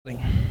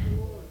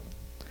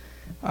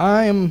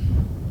I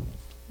am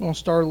going to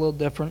start a little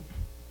different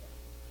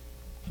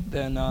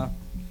than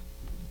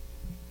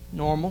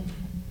normal.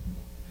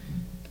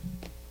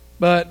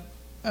 But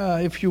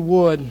if you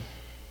would,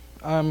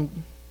 I'm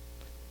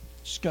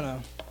just going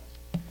to,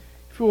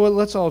 if you would,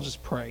 let's all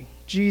just pray.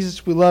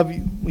 Jesus, we love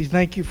you. We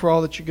thank you for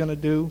all that you're going to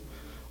do,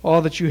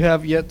 all that you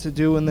have yet to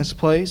do in this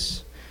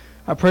place.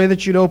 I pray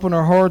that you'd open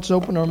our hearts,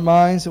 open our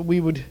minds, that we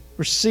would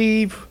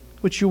receive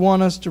what you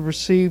want us to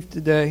receive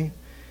today.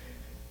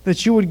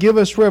 That you would give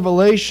us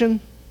revelation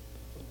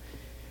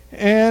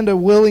and a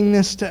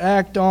willingness to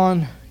act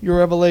on your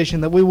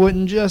revelation. That we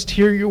wouldn't just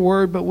hear your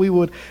word, but we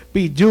would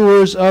be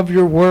doers of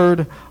your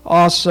word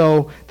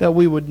also. That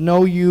we would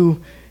know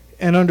you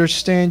and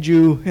understand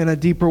you in a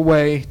deeper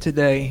way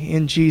today.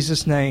 In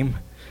Jesus' name,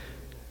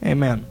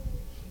 amen.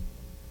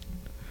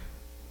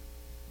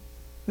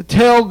 The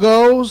tale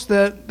goes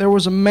that there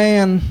was a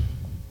man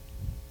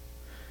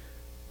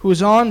who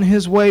was on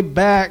his way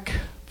back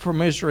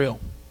from Israel.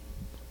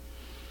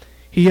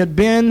 He had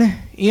been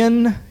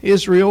in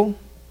Israel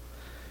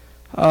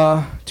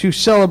to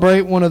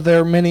celebrate one of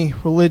their many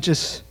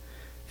religious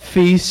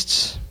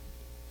feasts.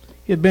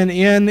 He had been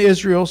in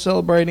Israel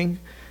celebrating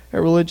a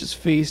religious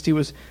feast. He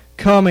was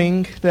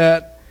coming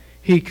that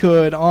he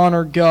could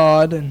honor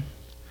God and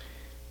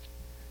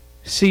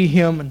see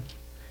Him, and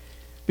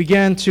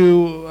began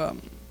to...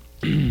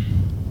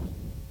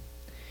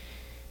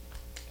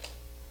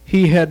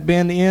 he had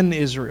been in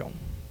Israel,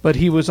 but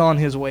he was on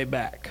his way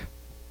back.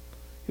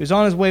 He was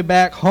on his way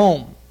back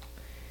home.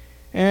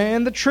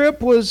 And the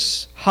trip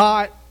was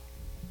hot,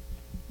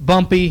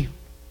 bumpy,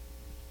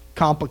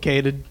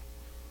 complicated.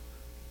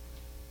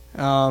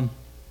 While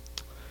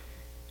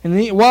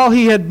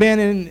he had been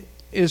in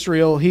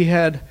Israel, he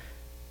had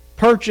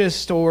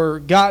purchased or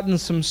gotten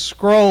some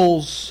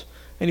scrolls,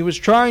 and he was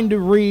trying to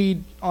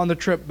read on the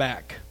trip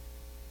back.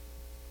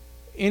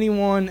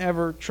 Anyone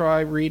ever try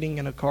reading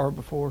in a car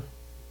before?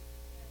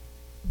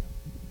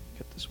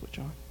 Get the switch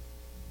on.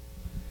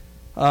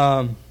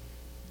 Have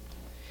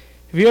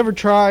you ever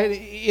tried?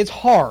 It's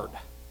hard.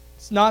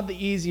 It's not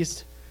the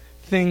easiest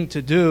thing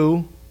to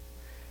do.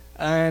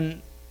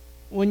 And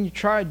when you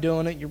try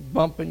doing it, you're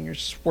bumping, you're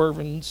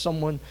swerving,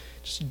 someone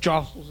just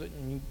jostles it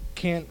and you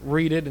can't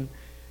read it. And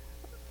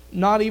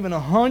not even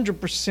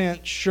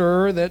 100%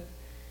 sure that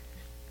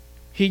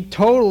he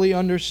totally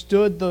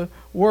understood the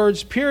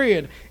words,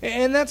 period.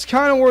 And that's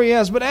kind of where he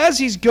is. But as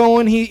he's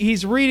going,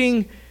 he's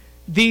reading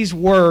these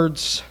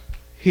words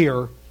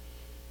here.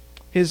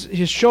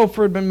 His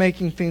chauffeur had been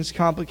making things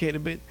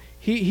complicated, but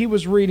he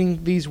was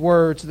reading these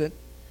words that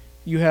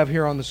you have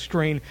here on the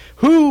screen.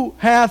 Who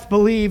hath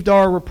believed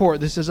our report?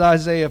 This is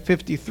Isaiah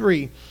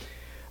 53,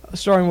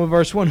 starting with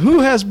verse 1. Who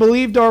has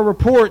believed our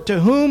report?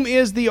 To whom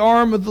is the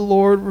arm of the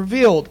Lord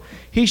revealed?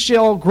 He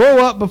shall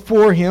grow up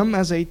before him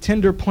as a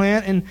tender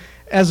plant, and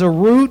as a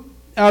root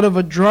out of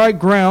a dry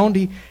ground.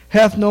 He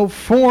hath no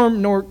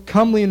form nor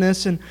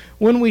comeliness, and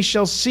when we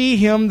shall see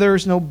him, there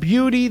is no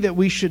beauty that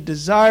we should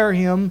desire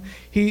him.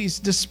 He's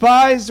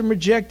despised and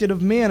rejected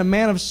of men, a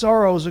man of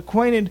sorrows,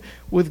 acquainted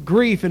with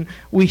grief, and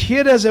we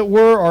hid, as it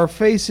were, our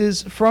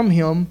faces from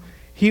him.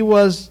 He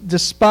was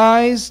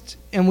despised,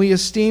 and we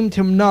esteemed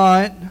him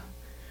not.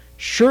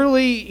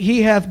 Surely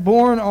he hath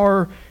borne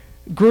our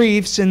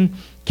griefs and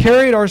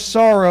carried our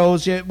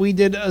sorrows, yet we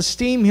did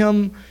esteem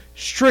him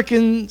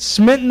stricken,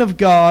 smitten of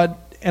God,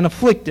 and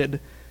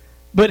afflicted.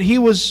 But he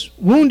was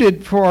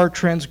wounded for our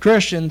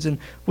transgressions, and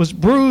was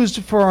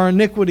bruised for our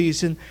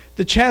iniquities, and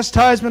the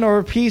chastisement of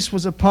our peace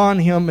was upon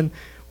him, and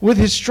with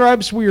his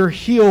stripes we are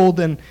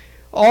healed. And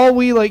all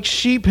we like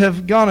sheep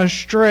have gone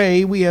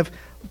astray, we have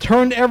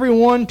turned every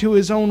one to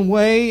his own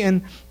way,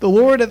 and the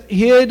Lord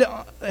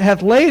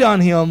hath laid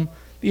on him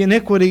the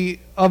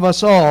iniquity of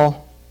us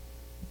all.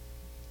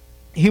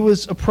 He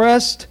was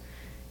oppressed,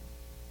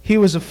 he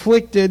was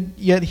afflicted,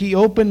 yet he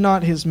opened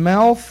not his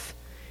mouth.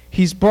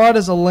 He's brought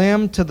as a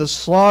lamb to the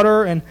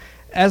slaughter, and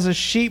as a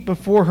sheep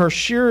before her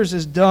shearers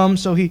is dumb,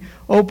 so he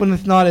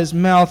openeth not his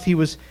mouth. He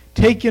was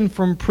taken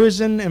from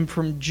prison and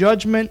from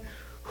judgment.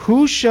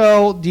 Who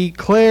shall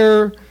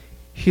declare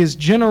his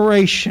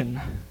generation?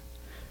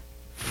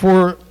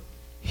 For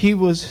he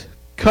was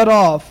cut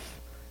off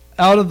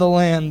out of the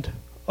land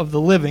of the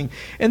living.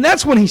 And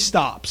that's when he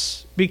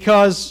stops,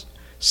 because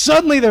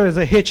suddenly there is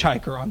a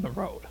hitchhiker on the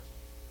road.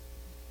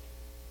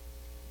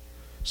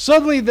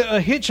 Suddenly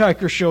a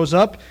hitchhiker shows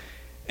up,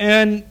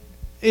 and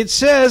it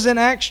says in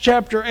Acts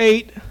chapter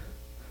 8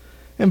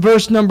 and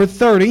verse number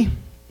 30,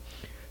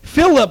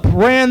 Philip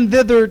ran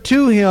thither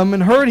to him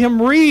and heard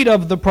him read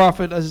of the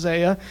prophet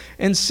Isaiah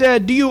and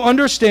said, Do you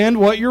understand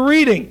what you're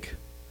reading?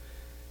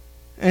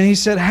 And he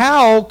said,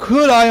 How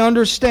could I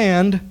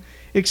understand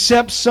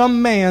except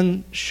some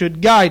man should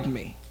guide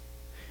me?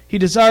 He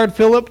desired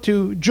Philip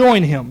to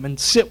join him and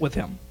sit with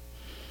him.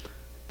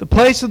 The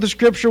place of the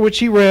scripture which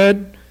he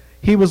read,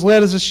 he was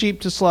led as a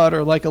sheep to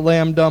slaughter, like a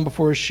lamb dumb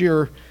before his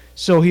shearer.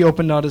 So he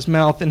opened not his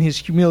mouth, and his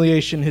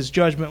humiliation, his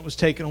judgment was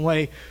taken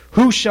away.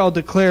 Who shall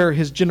declare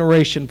his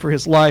generation? For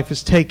his life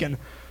is taken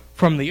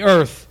from the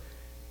earth.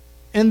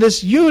 And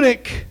this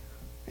eunuch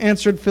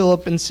answered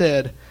Philip and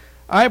said,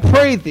 I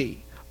pray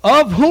thee,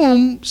 of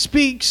whom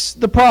speaks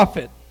the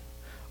prophet?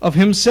 Of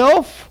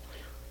himself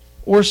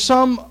or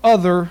some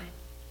other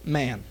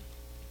man?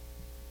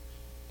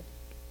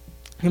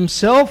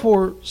 Himself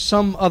or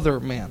some other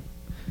man?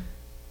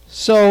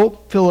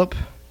 So Philip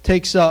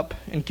takes up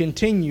and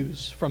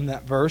continues from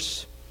that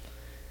verse.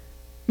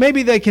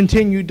 Maybe they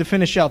continued to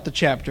finish out the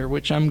chapter,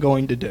 which I'm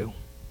going to do.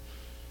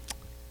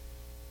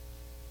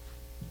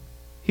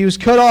 He was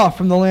cut off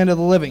from the land of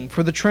the living.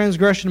 For the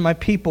transgression of my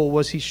people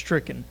was he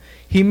stricken.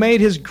 He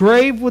made his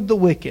grave with the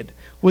wicked,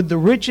 with the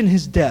rich in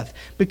his death,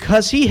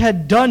 because he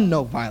had done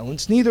no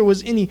violence, neither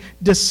was any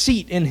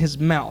deceit in his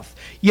mouth.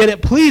 Yet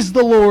it pleased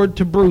the Lord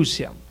to bruise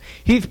him.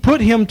 He put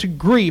him to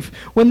grief.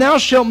 When thou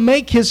shalt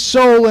make his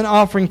soul an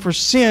offering for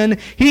sin,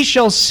 he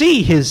shall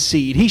see his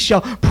seed. He shall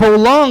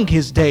prolong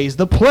his days.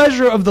 The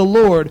pleasure of the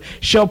Lord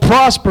shall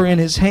prosper in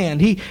his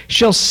hand. He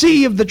shall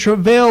see of the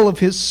travail of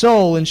his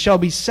soul, and shall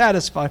be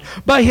satisfied.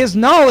 By his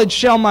knowledge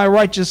shall my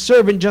righteous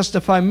servant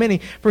justify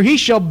many, for he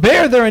shall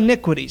bear their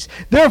iniquities.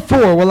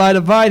 Therefore will I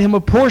divide him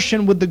a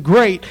portion with the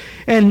great,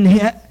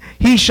 and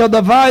he shall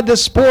divide the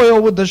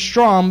spoil with the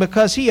strong,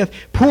 because he hath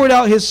poured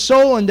out his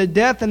soul unto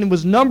death, and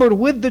was numbered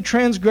with the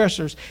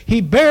transgressors.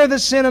 He bare the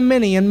sin of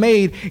many, and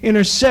made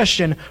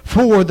intercession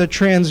for the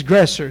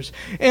transgressors.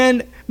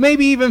 And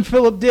maybe even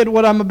Philip did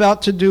what I'm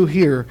about to do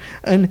here,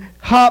 and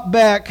hop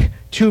back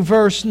to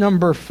verse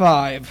number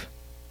 5.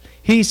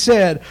 He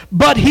said,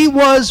 but he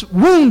was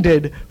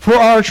wounded for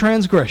our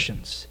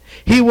transgressions.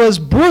 He was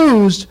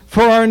bruised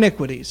for our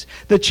iniquities.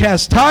 The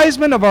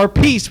chastisement of our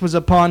peace was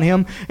upon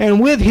him,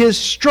 and with his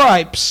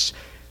stripes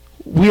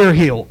we are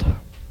healed.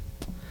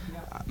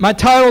 My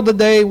title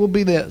today will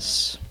be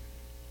this: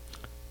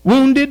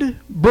 Wounded,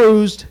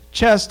 Bruised,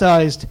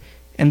 Chastised,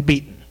 and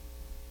Beaten.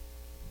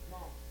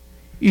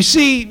 You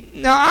see,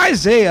 now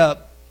Isaiah,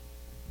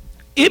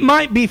 it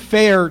might be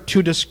fair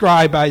to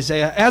describe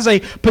Isaiah as a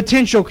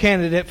potential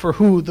candidate for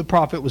who the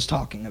prophet was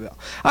talking about.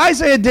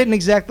 Isaiah didn't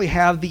exactly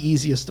have the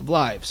easiest of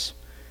lives.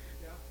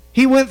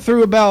 He went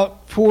through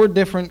about 4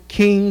 different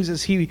kings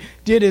as he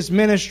did his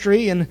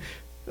ministry, and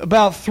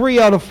about 3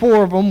 out of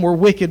 4 of them were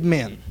wicked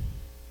men.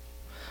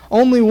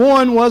 Only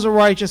one was a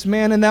righteous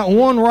man, and that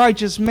one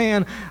righteous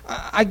man,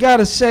 I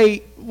gotta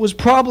say, was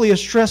probably a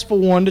stressful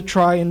one to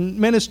try and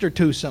minister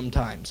to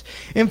sometimes.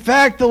 In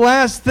fact, the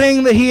last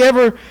thing that he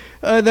ever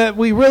that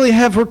we really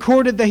have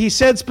recorded that he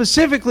said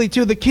specifically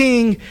to the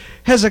king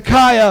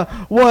Hezekiah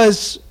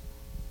was,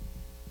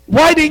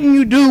 why didn't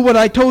you do what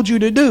I told you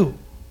to do?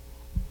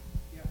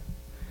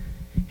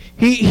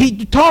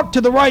 He talked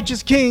to the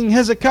righteous king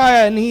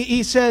Hezekiah, and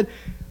he said,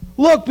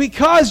 look,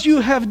 because you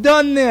have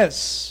done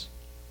this,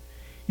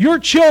 your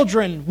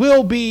children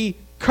will be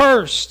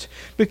cursed,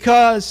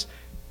 because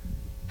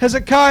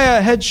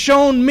Hezekiah had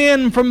shown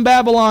men from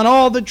Babylon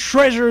all the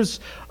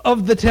treasures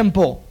of the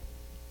temple.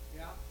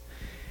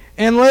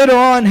 And later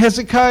on,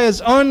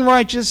 Hezekiah's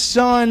unrighteous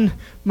son,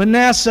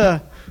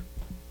 Manasseh,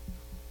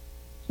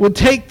 would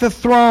take the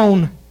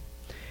throne.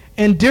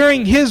 And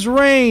during his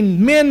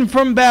reign, men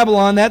from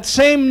Babylon, that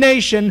same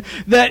nation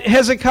that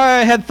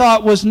Hezekiah had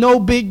thought was no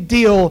big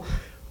deal,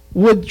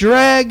 would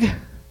drag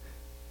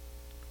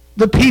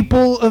the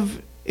people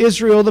of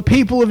Israel, the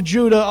people of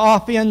Judah,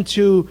 off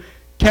into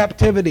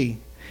captivity.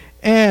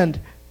 And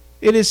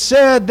it is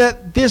said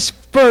that this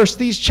verse,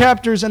 these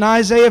chapters in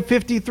Isaiah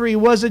 53,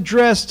 was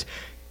addressed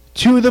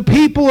to the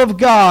people of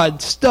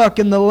God stuck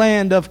in the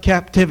land of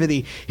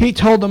captivity. He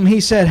told them, he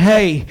said,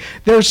 hey,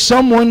 there's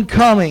someone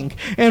coming,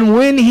 and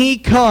when he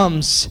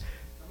comes,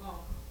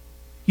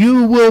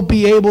 you will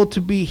be able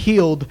to be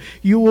healed.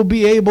 You will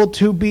be able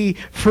to be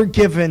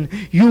forgiven.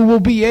 You will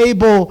be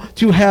able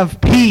to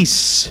have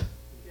peace.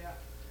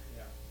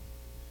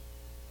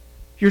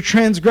 Your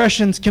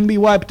transgressions can be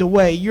wiped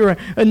away. Your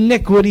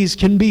iniquities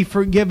can be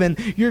forgiven.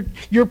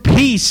 Your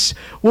peace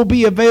will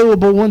be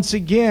available once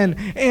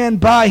again. And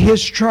by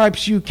his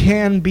stripes you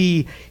can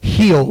be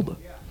healed.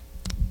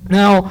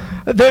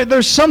 Now,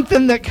 there's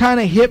something that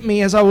kind of hit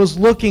me as I was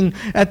looking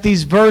at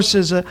these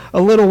verses a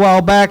little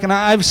while back. And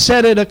I've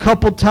said it a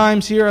couple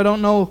times here. I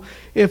don't know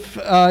if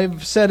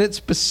I've said it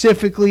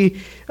specifically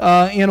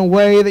in a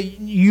way that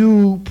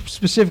you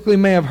specifically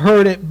may have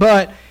heard it.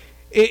 But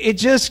it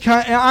just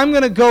kind of, I'm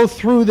going to go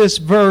through this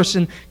verse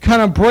and kind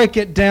of break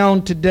it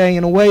down today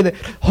in a way that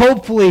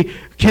hopefully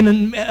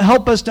can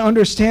help us to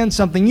understand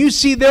something. You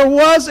see, there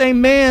was a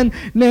man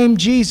named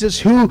Jesus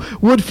who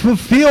would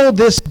fulfill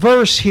this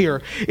verse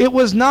here. It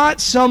was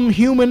not some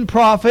human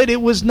prophet. It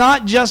was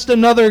not just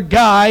another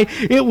guy.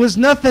 It was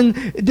nothing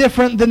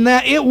different than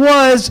that. It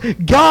was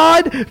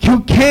God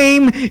who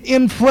came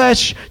in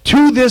flesh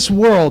to this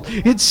world.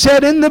 It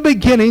said, in the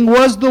beginning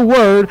was the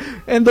Word,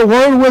 and the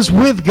Word was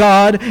with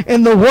God,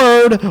 and the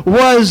Word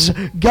was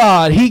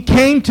God. He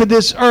came to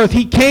this earth.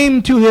 He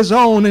came to his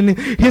own, and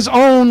his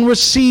own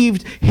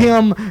received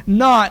him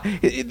not.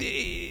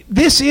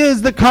 This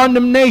is the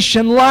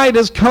condemnation. Light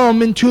has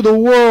come into the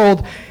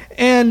world,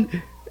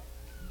 and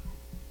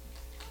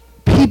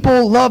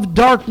people loved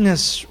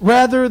darkness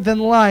rather than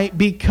light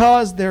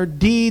because their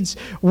deeds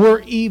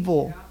were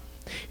evil.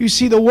 You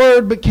see, the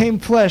Word became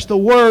flesh. The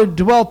Word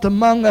dwelt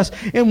among us.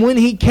 And when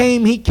He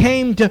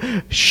came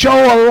to show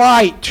a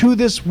light to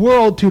this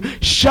world, to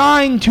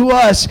shine to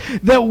us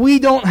that we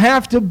don't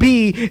have to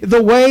be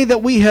the way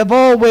that we have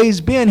always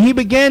been. He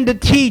began to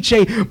teach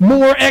a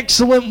more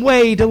excellent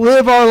way to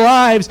live our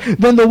lives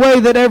than the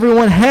way that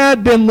everyone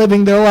had been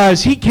living their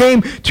lives. He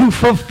came to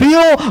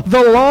fulfill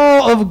the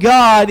law of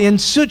God in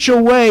such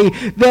a way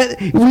that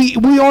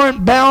we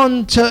aren't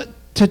bound to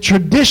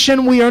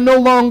tradition. We are no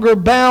longer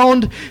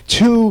bound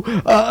to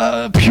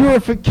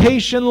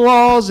purification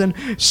laws and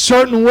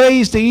certain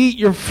ways to eat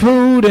your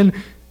food, and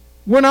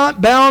we're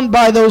not bound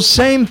by those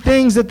same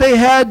things that they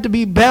had to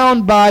be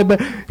bound by.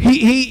 But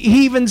he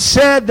even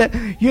said that,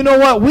 you know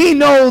what, we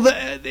know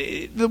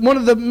that one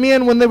of the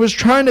men, when they was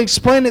trying to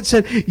explain it,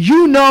 said,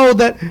 you know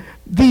that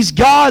these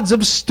gods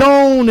of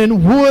stone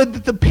and wood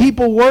that the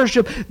people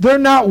worship, they're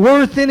not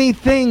worth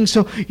anything,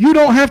 so you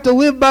don't have to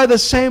live by the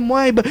same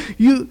way, but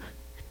you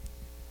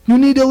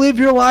need to live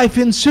your life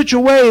in such a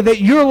way that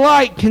your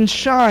light can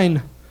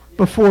shine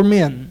before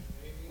men.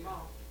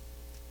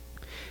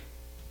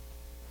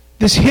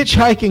 This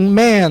hitchhiking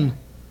man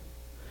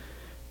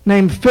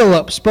named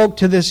Philip spoke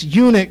to this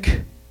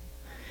eunuch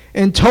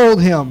and told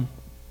him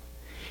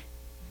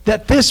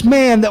that this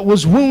man that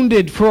was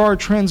wounded for our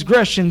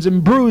transgressions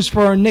and bruised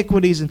for our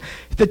iniquities, and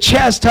the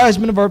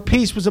chastisement of our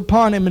peace was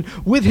upon him, and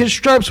with his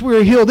stripes we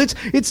are healed.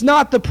 It's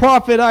not the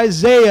prophet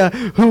Isaiah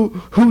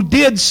who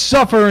did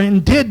suffer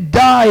and did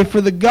die for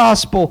the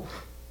gospel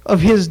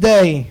of his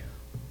day.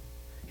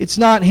 It's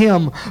not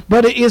him,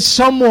 but it is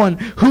someone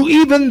who,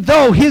 even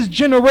though his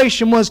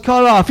generation was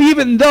cut off,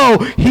 even though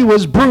he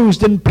was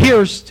bruised and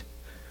pierced,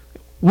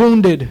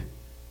 wounded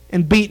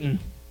and beaten,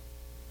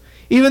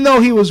 even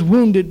though he was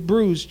wounded,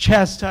 bruised,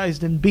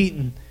 chastised, and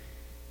beaten,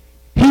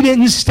 he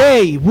didn't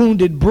stay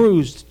wounded,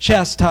 bruised,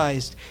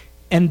 chastised,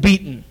 and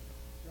beaten.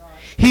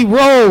 He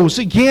rose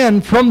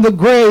again from the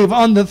grave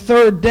on the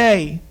third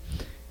day.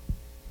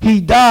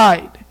 He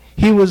died.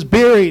 He was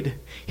buried.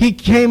 He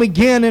came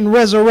again in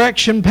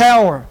resurrection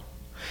power.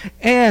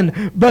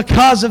 And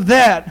because of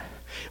that,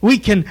 we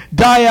can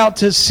die out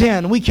to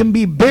sin. We can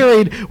be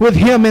buried with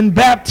Him in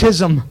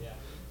baptism.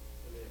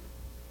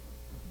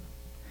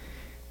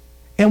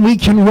 And we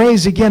can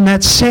raise again.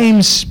 That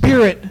same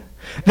Spirit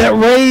that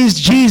raised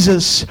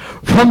Jesus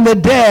from the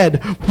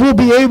dead will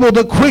be able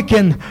to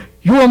quicken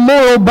your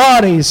mortal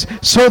bodies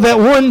so that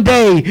one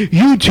day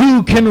you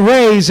too can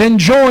raise and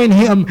join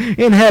Him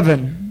in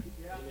heaven.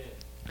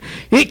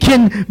 It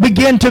can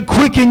begin to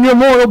quicken your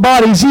mortal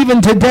bodies even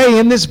today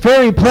in this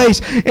very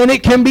place. And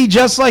it can be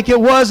just like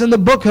it was in the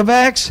book of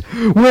Acts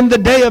when the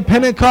day of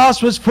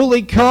Pentecost was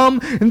fully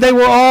come and they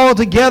were all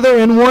together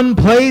in one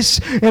place,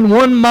 in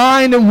one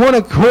mind and one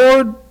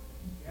accord.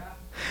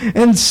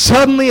 And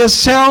suddenly a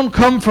sound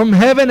come from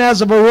heaven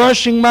as of a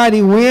rushing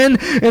mighty wind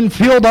and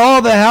filled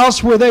all the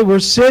house where they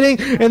were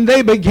sitting. And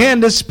they began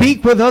to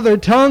speak with other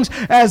tongues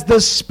as the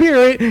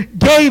Spirit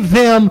gave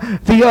them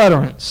the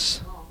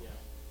utterance.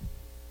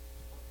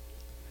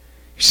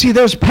 See,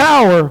 there's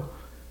power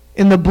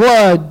in the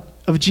blood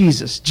of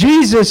Jesus.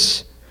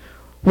 Jesus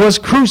was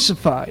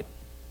crucified.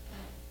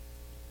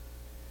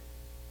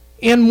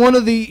 It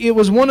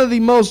was one of the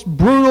most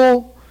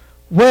brutal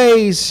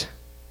ways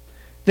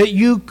that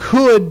you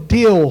could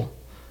deal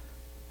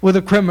with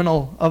a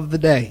criminal of the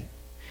day.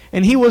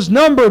 And He was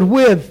numbered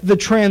with the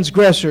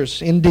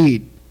transgressors,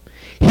 indeed.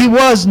 He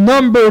was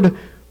numbered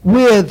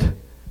with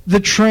the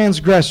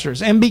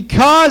transgressors. And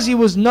because He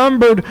was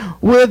numbered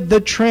with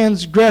the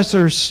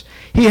transgressors,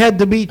 He had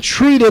to be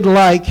treated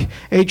like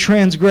a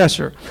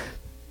transgressor.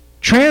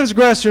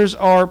 Transgressors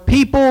are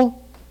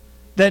people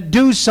that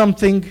do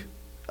something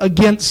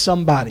against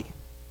somebody.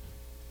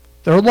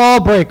 They're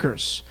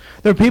lawbreakers.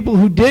 They're people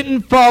who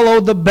didn't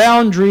follow the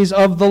boundaries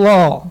of the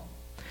law.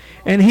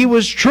 And He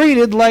was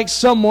treated like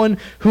someone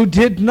who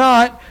did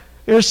not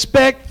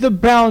respect the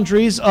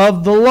boundaries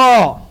of the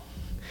law.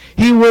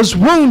 He was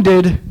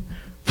wounded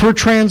for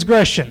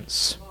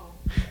transgressions.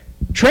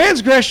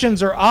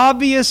 Transgressions are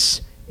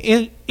obvious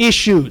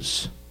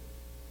issues.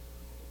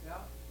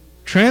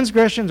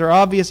 Transgressions are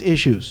obvious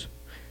issues.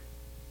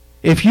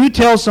 If you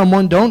tell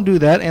someone don't do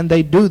that and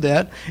they do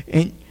that,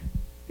 and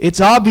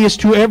it's obvious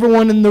to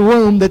everyone in the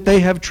room that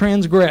they have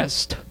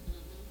transgressed.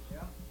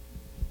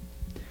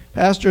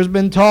 Pastor has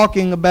been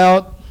talking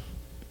about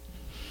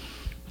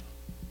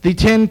the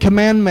 10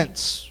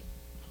 Commandments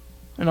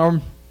in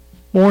our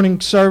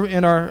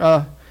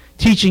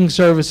teaching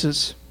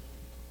services.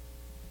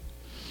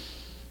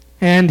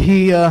 And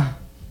the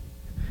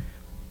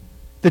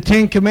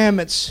 10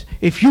 Commandments,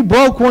 if you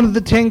broke one of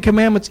the 10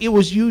 Commandments, it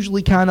was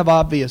usually kind of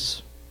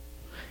obvious.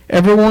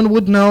 Everyone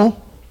would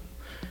know.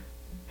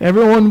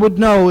 Everyone would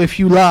know if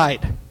you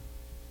lied.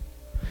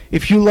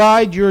 If you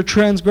lied, you're a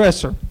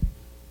transgressor.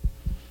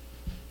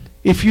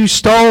 If you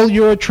stole,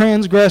 you're a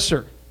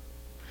transgressor.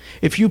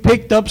 If you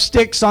picked up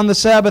sticks on the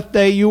Sabbath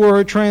day, you were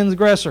a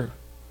transgressor.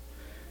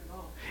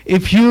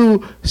 If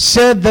you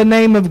said the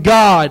name of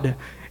God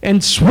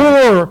and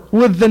swore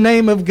with the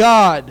name of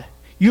God,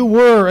 you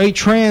were a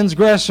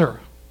transgressor.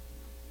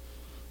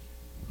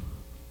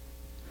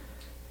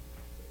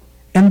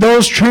 And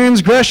those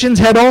transgressions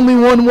had only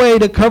one way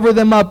to cover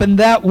them up, and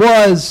that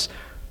was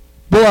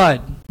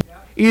blood.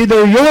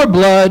 Either your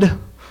blood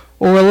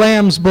or a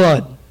lamb's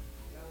blood.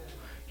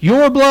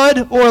 Your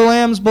blood or a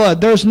lamb's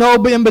blood. There's no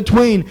in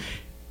between.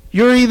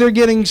 You're either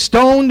getting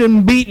stoned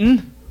and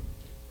beaten,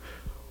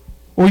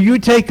 or you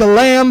take a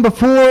lamb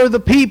before the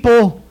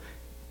people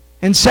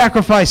and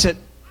sacrifice it.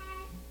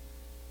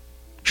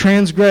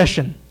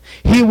 Transgression.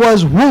 He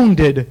was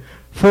wounded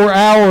for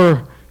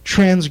our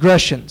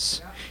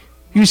transgressions.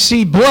 You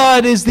see,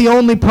 blood is the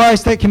only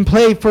price that can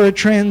pay for a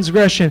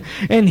transgression.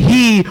 And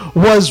He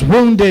was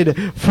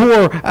wounded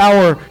for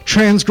our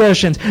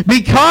transgressions.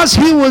 Because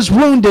He was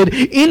wounded,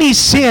 any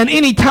sin,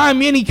 any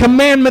time, any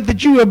commandment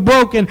that you have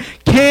broken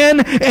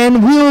can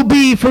and will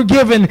be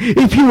forgiven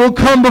if you will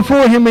come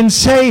before Him and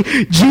say,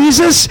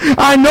 Jesus,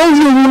 I know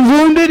you were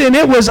wounded and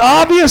it was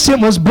obvious, it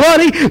was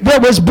bloody. There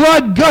was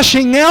blood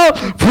gushing out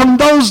from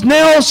those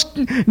nails.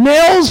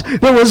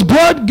 There was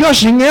blood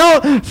gushing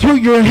out through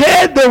your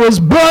head. There was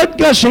blood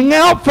gushing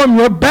out from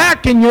your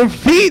back and your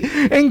feet.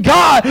 And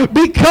God,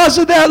 because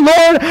of that,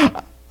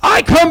 Lord,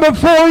 I come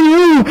before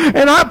you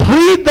and I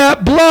plead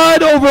that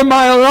blood over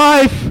my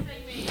life.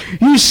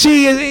 You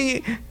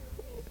see,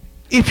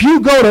 if you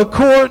go to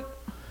court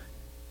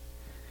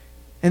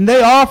and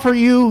they offer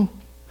you,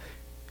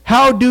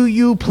 how do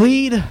you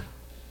plead?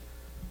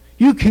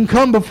 You can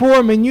come before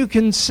them and you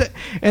can say,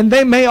 and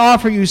they may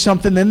offer you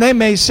something, and they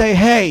may say,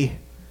 hey,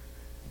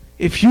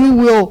 if you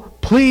will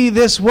plead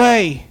this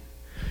way,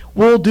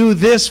 we'll do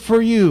this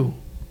for you.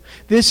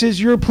 This is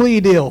your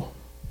plea deal.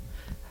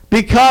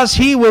 Because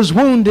He was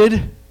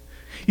wounded,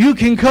 you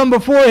can come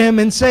before Him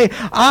and say,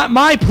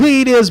 my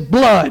plea is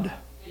blood.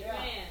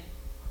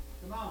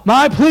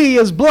 My plea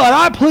is blood.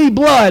 I plead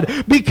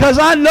blood because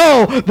I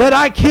know that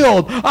I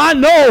killed. I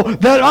know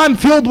that I'm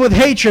filled with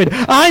hatred.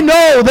 I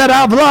know that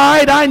I've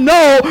lied. I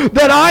know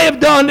that I have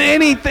done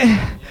anything.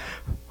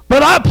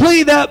 But I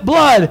plead that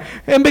blood.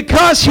 And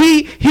because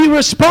he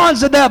responds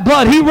to that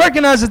blood, He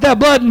recognizes that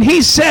blood, and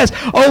He says,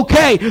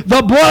 okay,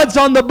 the blood's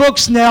on the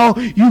books now.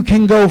 You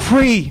can go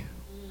free.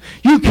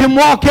 You can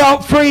walk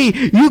out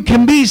free. You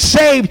can be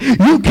saved.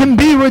 You can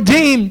be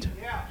redeemed.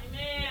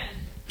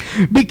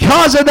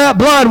 Because of that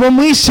blood, when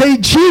we say,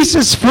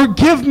 Jesus,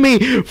 forgive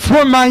me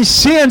for my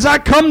sins, I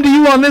come to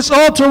you on this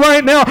altar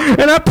right now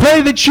and I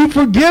pray that you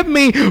forgive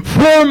me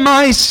for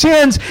my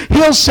sins.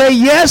 He'll say,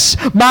 yes,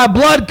 my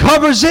blood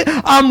covers it.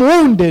 I'm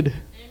wounded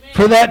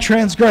for that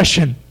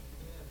transgression.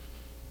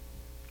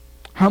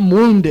 I'm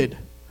wounded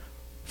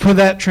for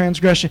that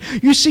transgression.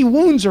 You see,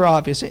 wounds are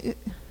obvious.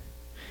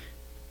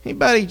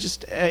 Anybody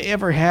just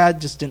ever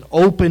had just an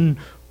open,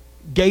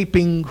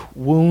 gaping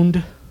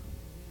wound?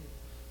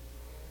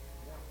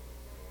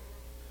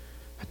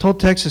 I told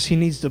Texas he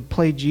needs to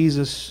play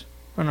Jesus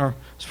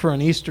for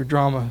an Easter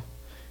drama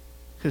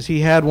because he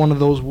had one of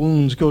those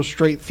wounds go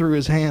straight through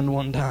his hand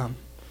one time.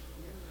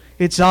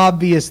 It's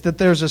obvious that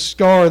there's a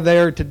scar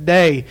there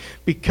today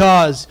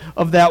because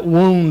of that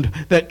wound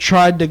that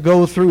tried to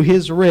go through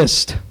his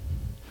wrist.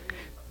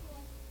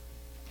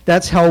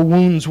 That's how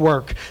wounds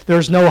work.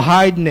 There's no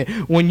hiding it.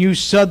 When you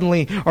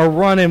suddenly are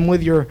running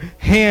with your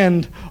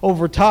hand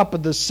over top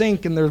of the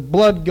sink and there's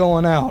blood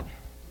going out,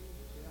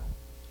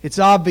 it's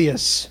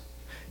obvious.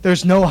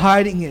 There's no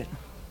hiding it.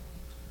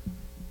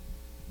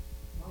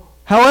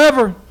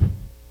 However,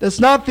 that's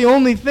not the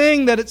only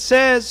thing that it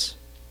says.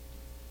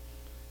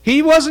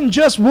 He wasn't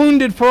just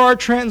wounded for our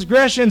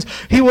transgressions.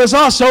 He was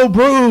also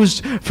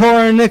bruised for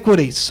our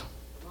iniquities.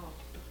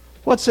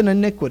 What's an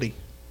iniquity?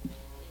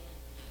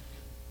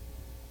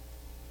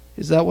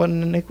 Is that what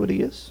an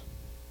iniquity is?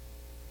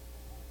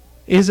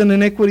 Is an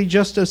iniquity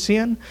just a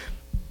sin?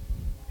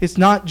 It's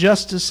not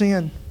just a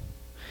sin.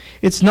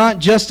 It's not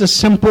just a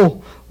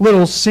simple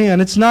little sin.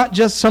 It's not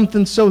just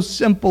something so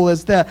simple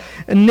as that.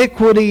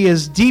 Iniquity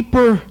is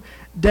deeper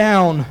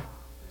down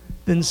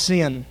than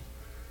sin.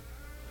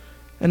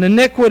 An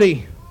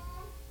iniquity,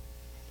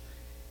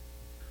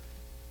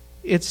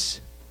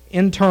 it's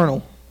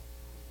internal.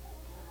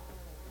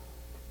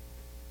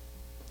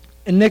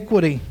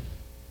 Iniquity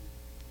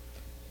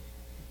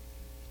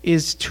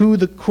is to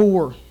the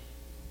core.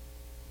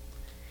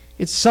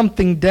 It's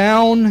something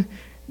down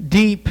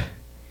deep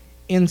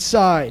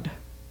inside.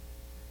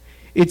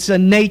 It's a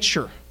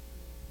nature.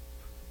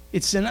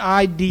 It's an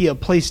idea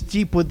placed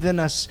deep within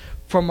us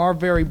from our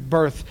very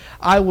birth.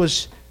 I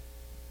was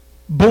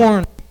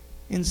born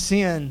in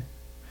sin.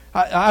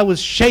 I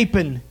was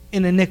shapen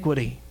in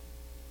iniquity.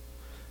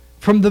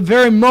 From the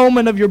very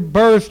moment of your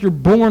birth, you're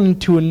born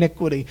into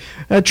iniquity.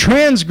 A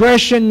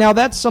transgression, now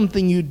that's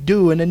something you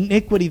do. An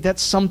iniquity,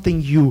 that's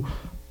something you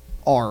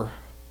are.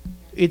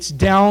 It's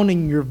down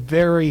in your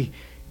very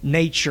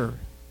nature,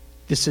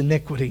 this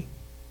iniquity.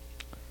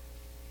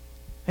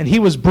 And He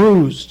was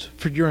bruised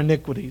for your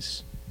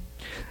iniquities.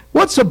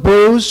 What's a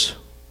bruise?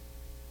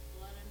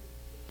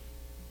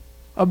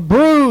 A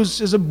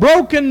bruise is a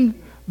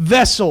broken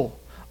vessel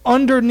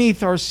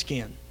underneath our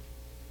skin.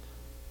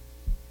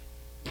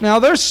 Now,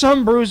 there's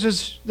some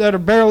bruises that are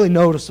barely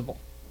noticeable.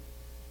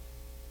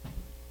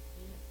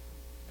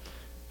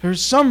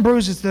 There's some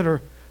bruises that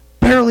are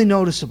barely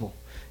noticeable.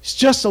 It's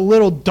just a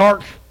little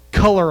dark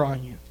color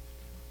on you.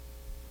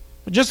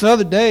 But just the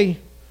other day,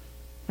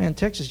 man,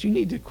 Texas, you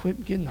need to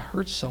quit getting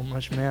hurt so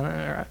much,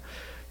 man.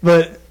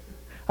 But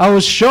I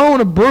was shown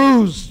a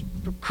bruise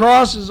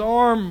across his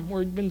arm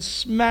where he'd been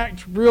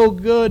smacked real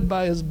good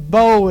by his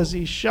bow as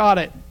he shot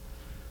it.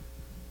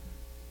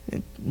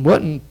 It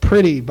wasn't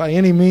pretty by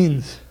any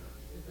means.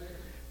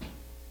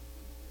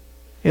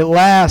 It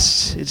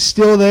lasts. It's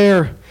still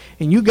there.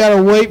 And you got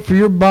to wait for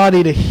your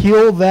body to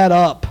heal that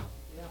up.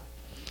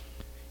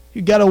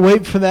 You got to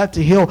wait for that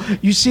to heal.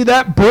 You see,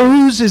 that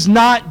bruise is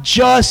not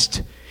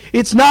just,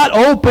 it's not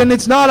open,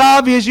 it's not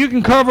obvious. You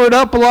can cover it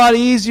up a lot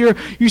easier.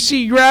 You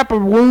see, you wrap a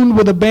wound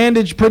with a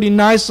bandage pretty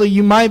nicely,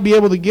 you might be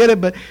able to get it.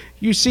 But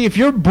you see, if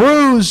you're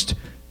bruised,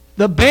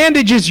 the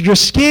bandage is your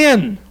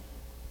skin.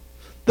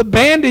 The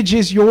bandage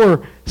is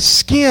your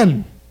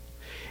skin.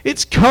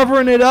 It's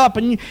covering it up,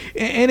 and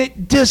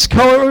it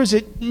discolors,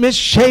 it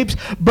misshapes,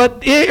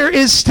 but there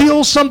is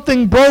still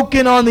something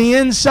broken on the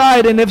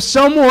inside. And if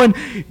someone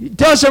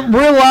doesn't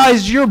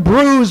realize you're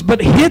bruised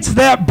but hits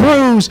that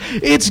bruise,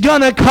 it's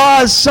going to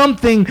cause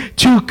something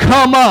to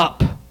come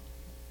up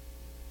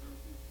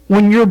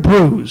when you're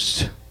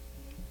bruised.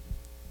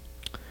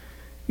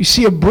 You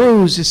see, a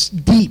bruise is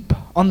deep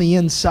on the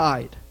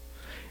inside.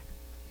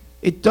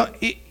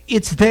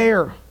 It's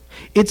there.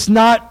 It's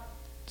not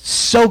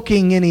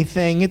soaking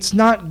anything. It's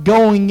not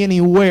going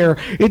anywhere.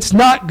 It's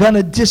not going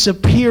to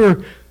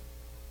disappear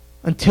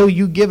until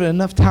you give it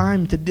enough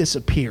time to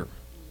disappear.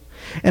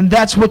 And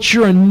that's what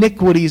your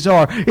iniquities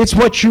are. It's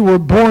what you were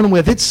born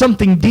with. It's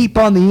something deep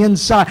on the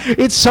inside.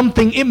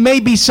 It may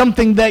be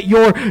something that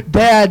your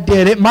dad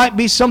did. It might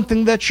be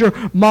something that your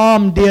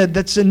mom did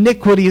that's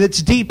iniquity,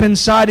 that's deep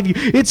inside of you.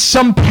 It's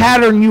some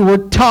pattern you were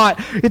taught.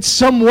 It's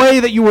some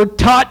way that you were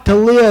taught to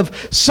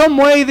live. Some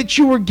way that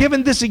you were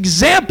given this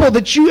example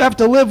that you have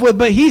to live with.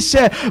 But he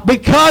said,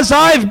 because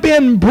I've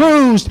been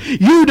bruised,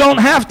 you don't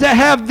have to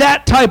have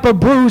that type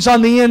of bruise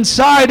on the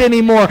inside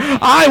anymore.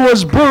 I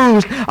was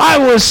bruised. I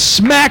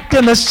was smacked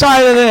in the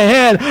side of the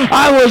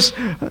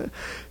head.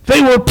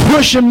 They were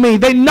pushing me.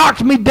 They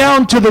knocked me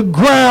down to the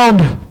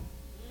ground.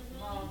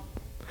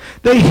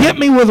 They hit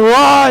me with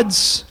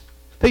rods.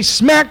 They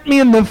smacked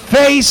me in the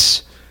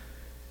face.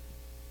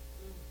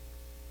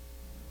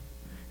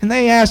 And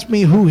they asked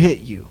me, who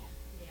hit you?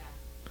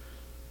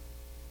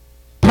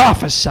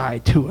 Prophesy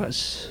to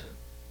us.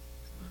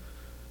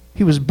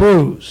 He was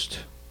bruised.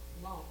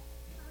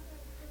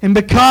 And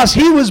because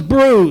he was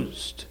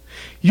bruised,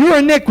 your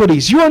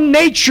iniquities, your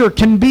nature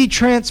can be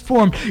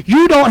transformed.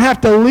 You don't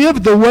have to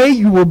live the way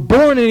you were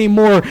born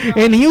anymore.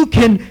 And you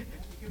can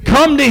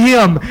come to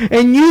him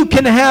and you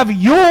can have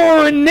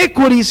your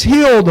iniquities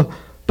healed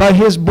by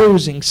his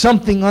bruising,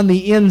 something on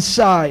the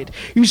inside.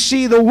 You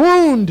see, the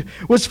wound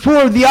was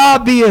for the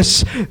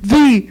obvious.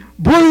 The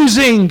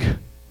bruising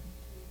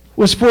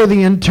was for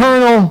the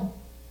internal.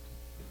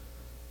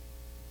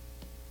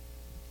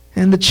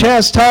 And the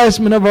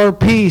chastisement of our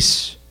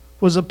peace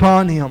was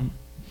upon him.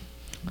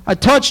 I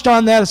touched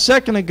on that a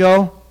second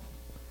ago.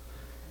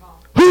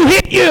 Who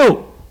hit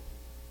you?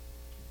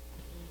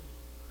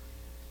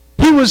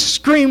 He was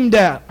screamed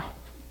at.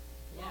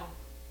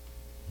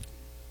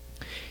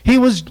 He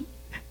was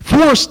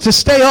forced to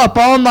stay up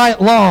all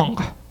night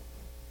long.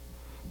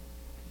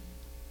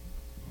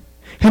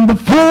 And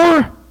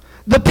before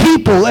the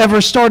people ever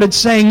started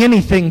saying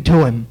anything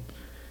to him,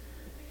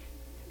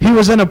 he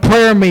was in a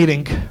prayer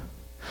meeting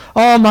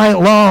all night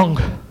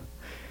long,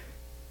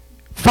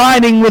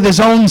 fighting with his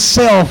own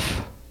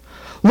self.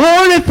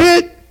 Lord, if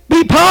it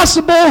be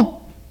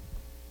possible,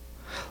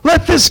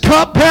 let this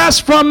cup pass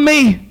from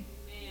me.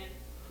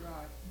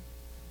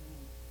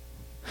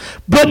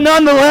 But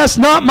nonetheless,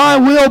 not my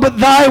will, but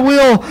thy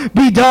will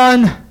be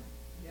done.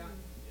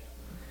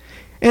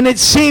 And it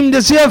seemed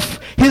as if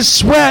his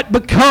sweat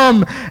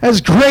become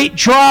as great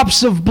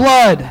drops of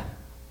blood.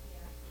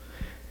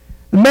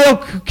 The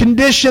medical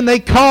condition, they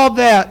called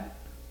that,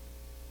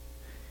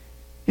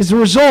 is a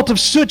result of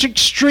such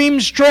extreme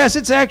stress,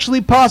 it's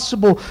actually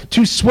possible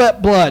to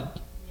sweat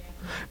blood.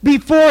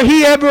 Before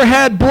he ever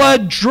had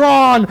blood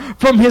drawn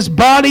from his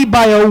body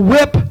by a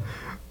whip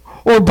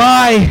or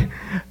by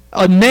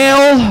a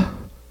nail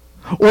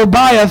or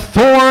by a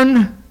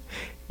thorn,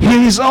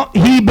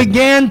 he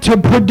began to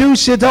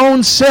produce his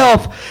own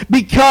self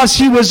because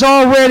he was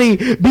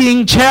already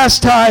being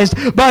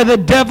chastised by the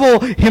devil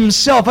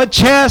himself. A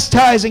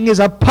chastising is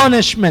a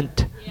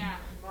punishment.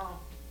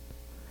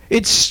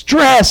 It's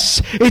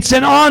stress. It's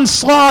an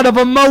onslaught of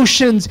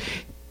emotions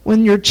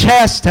when you're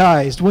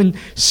chastised, when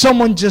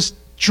someone just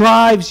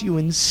drives you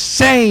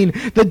insane.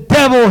 The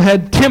devil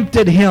had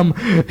tempted him.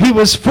 He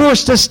was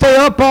forced to stay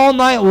up all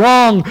night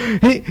long.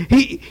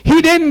 He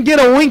didn't get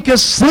a wink of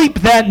sleep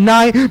that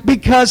night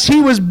because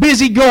he was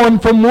busy going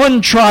from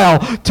one trial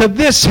to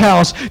this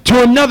house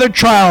to another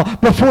trial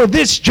before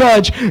this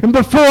judge and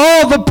before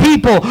all the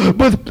people.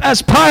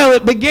 As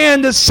Pilate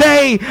began to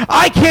say,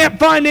 I can't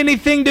find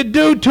anything to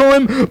do to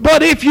him,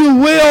 but if you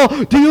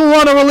will, do you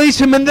want to release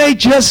him? And they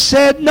just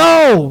said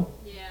no.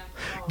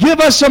 Give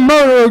us a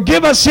murderer.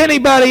 Give us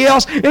anybody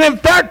else. And in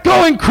fact,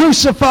 go and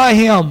crucify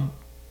him.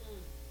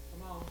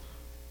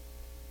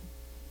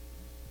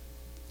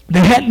 They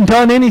hadn't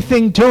done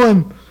anything to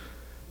him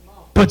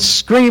but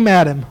scream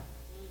at him.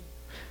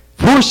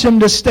 Force him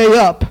to stay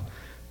up.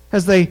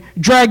 As they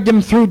dragged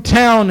him through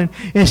town, and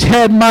his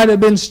head might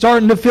have been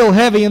starting to feel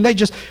heavy, and they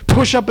just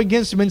push up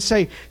against him and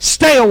say,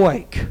 stay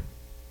awake.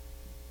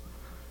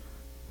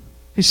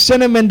 They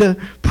sent him into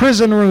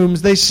prison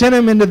rooms. They sent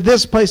him into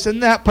this place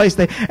and that place.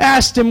 They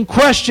asked him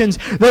questions.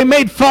 They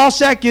made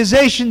false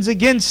accusations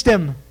against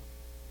him.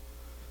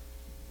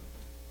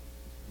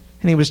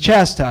 And he was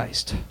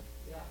chastised.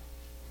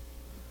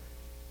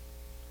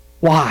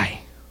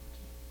 Why?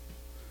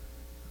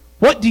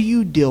 What do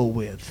you deal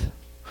with?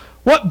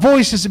 What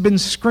voices have been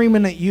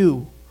screaming at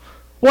you?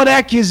 What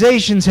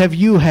accusations have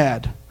you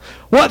had?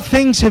 What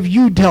things have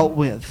you dealt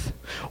with?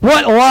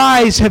 What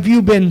lies have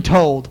you been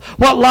told?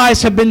 What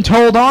lies have been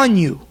told on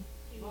you?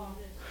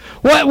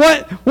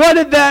 What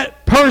did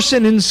that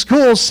person in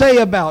school say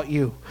about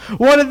you?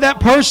 What did that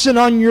person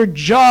on your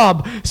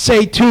job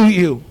say to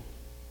you?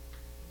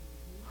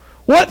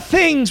 What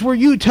things were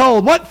you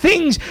told? What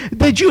things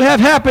did you have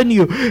happen to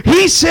you?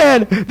 He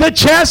said the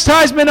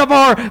chastisement of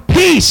our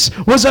peace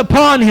was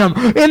upon him.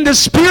 In the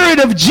Spirit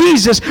of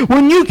Jesus,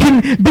 when you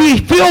can be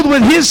filled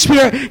with His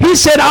Spirit, He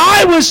said,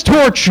 I was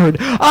tortured.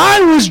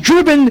 I was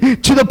driven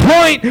to the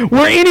point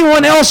where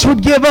anyone else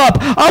would give up.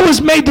 I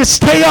was made to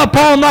stay up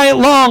all night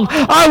long.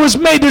 I was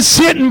made to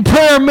sit in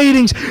prayer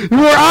meetings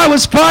where I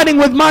was fighting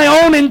with my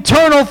own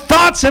internal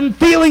thoughts and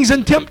feelings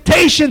and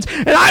temptations.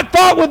 And I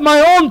fought with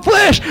my own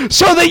flesh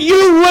so that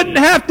you wouldn't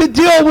have to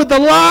deal with the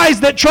lies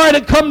that try to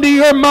come to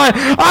your mind.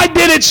 I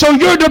did it so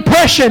your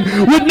depression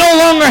would no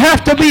longer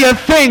have to be a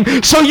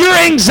thing, so your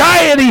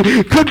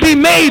anxiety could be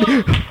made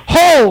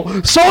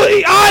whole. So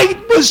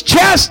I was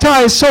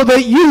chastised so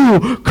that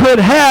you could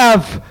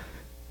have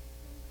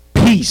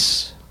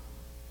peace.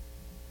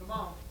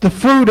 The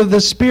fruit of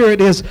the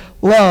Spirit is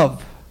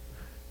love,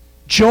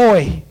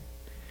 joy,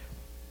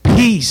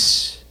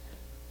 peace,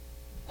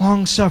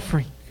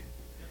 long-suffering,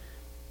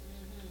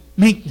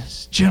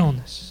 meekness,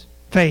 gentleness,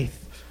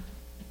 faith,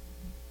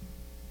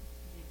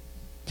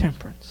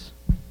 temperance.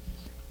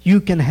 You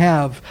can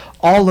have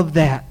all of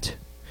that,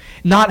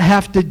 not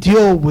have to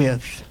deal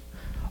with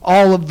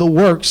all of the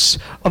works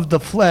of the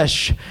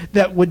flesh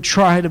that would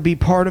try to be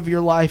part of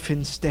your life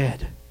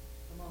instead.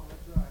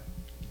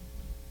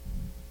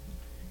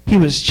 He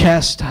was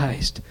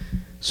chastised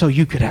so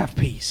you could have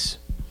peace.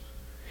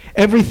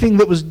 Everything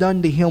that was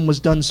done to him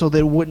was done so that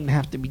it wouldn't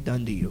have to be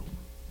done to you.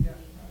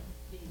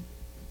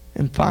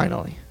 And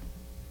finally,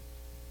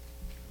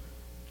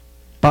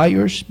 by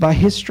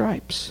his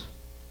stripes.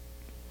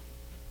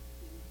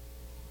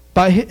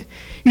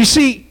 You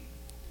see,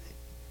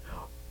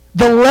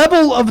 the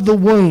level of the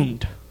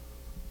wound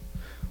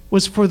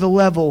was for the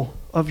level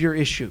of your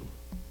issue.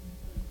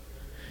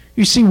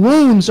 You see,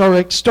 wounds are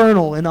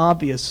external and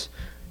obvious,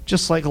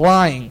 just like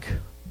lying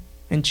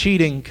and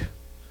cheating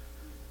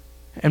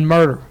and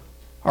murder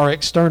are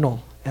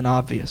external and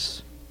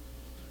obvious.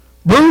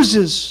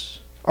 Bruises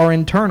are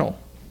internal,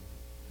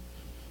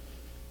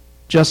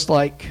 just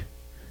like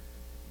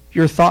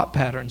your thought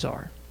patterns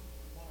are,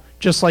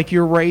 just like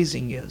your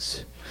raising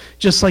is,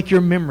 just like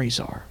your memories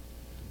are.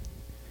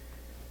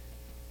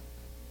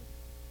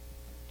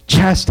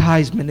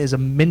 Chastisement is a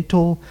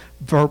mental,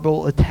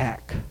 verbal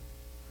attack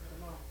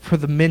for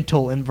the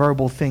mental and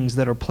verbal things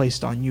that are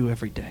placed on you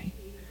every day.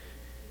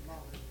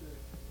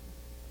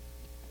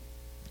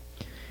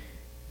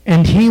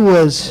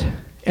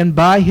 And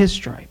by his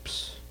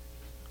stripes,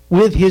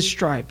 with his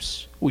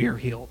stripes, we are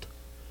healed.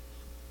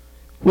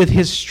 With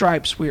his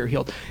stripes, we are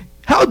healed.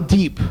 How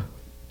deep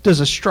does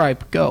a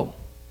stripe go?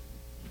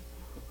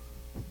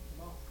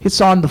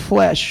 It's on the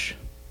flesh.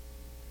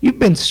 You've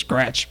been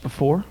scratched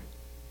before.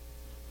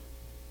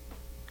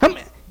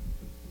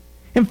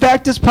 In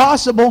fact, it's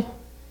possible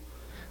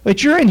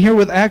that you're in here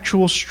with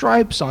actual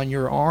stripes on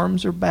your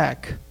arms or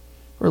back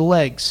or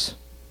legs.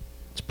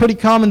 It's a pretty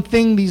common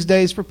thing these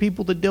days for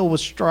people to deal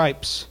with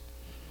stripes.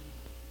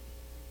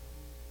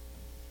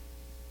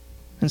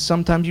 And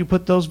sometimes you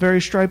put those very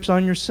stripes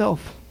on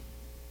yourself.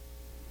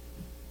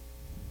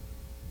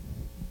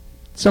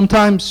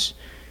 Sometimes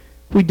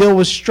we deal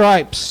with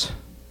stripes.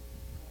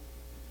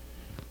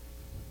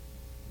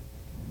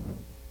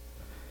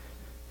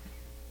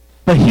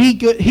 But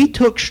he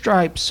took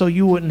stripes so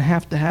you wouldn't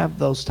have to have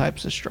those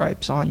types of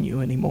stripes on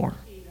you anymore.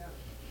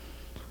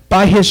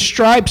 By his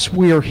stripes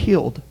we are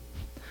healed.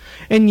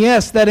 And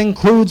yes, that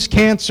includes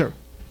cancer.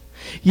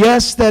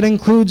 Yes, that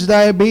includes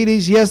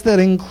diabetes. Yes, that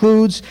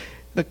includes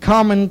the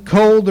common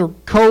cold or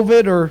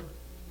COVID or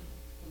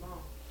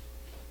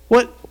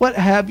what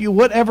have you,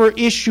 whatever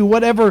issue,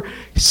 whatever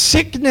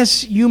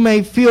sickness you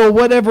may feel,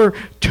 whatever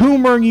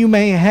tumor you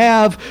may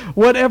have,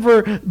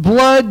 whatever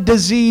blood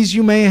disease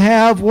you may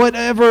have,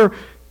 whatever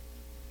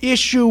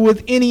issue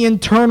with any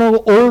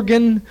internal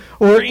organ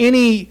or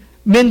any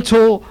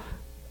mental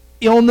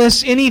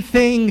illness,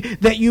 anything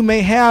that you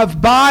may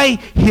have, by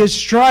His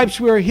stripes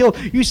we are healed.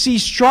 You see,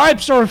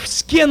 stripes are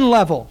skin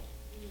level.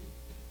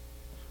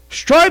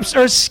 Stripes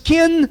are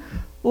skin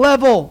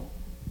level.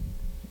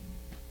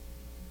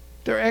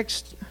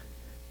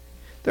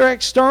 They're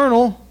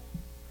external,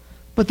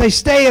 but they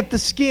stay at the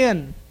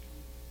skin.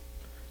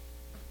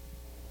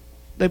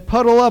 They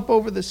puddle up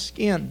over the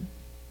skin.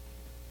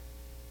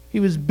 He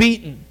was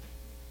beaten.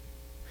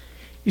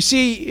 You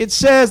see, it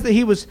says that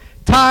He was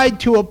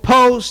tied to a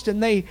post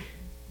and they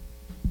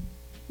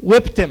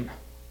whipped Him.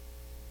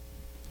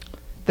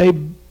 They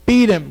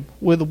beat Him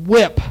with a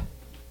whip.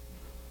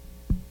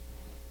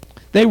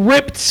 They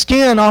ripped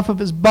skin off of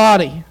His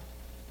body.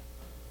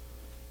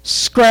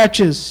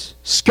 Scratches,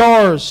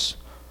 scars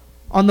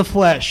on the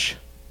flesh.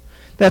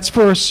 That's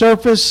for a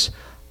surface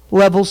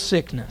level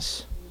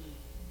sickness.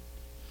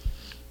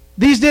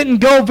 These didn't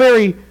go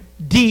very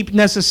deep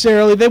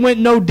necessarily. They went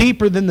no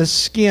deeper than the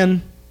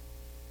skin.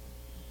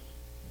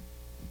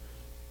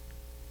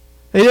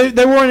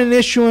 They weren't an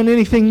issue in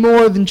anything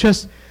more than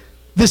just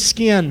the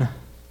skin.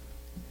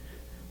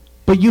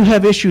 But you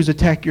have issues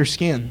attack your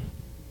skin.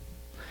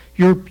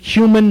 Your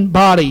human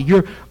body,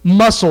 your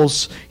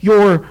muscles,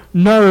 your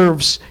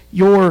nerves,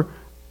 your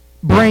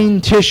brain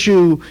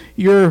tissue,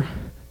 your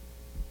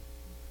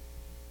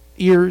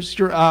ears,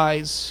 your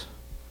eyes,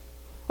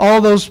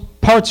 all those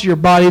parts of your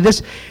body.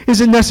 This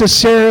isn't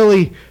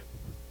necessarily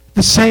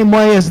the same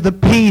way as the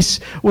peace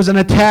was an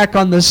attack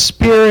on the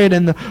spirit,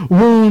 and the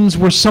wounds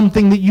were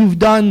something that you've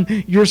done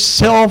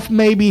yourself.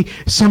 Maybe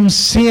some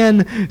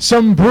sin,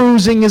 some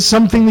bruising is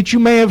something that you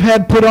may have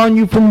had put on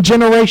you from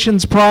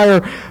generations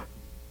prior.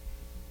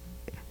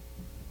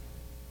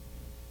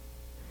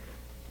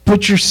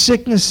 But your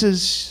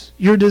sicknesses,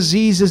 your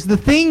diseases, the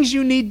things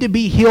you need to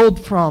be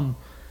healed from,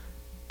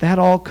 that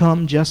all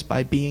come just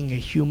by being a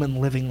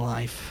human living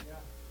life.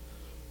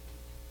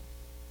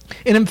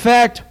 And in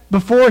fact,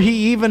 before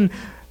He even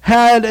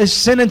had a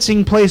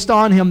sentencing placed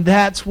on Him,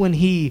 that's when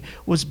He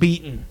was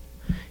beaten.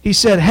 He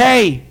said,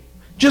 hey,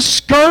 just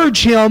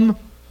scourge him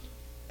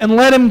and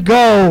let him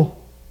go.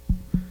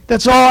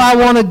 That's all I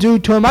want to do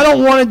to him. I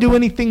don't want to do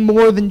anything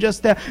more than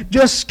just that.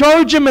 Just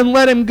scourge him and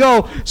let him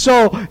go.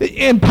 So,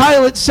 and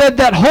Pilate said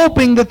that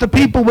hoping that the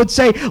people would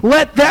say,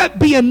 let that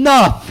be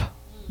enough.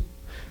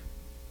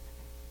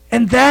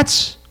 And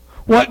that's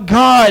what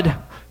God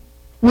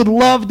would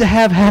love to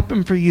have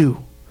happen for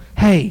you.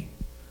 Hey,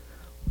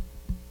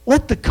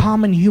 let the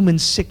common human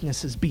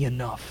sicknesses be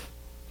enough.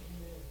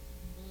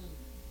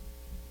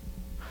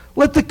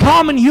 Let the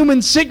common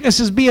human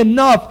sicknesses be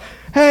enough.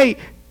 Hey,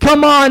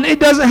 come on, it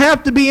doesn't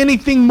have to be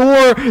anything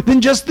more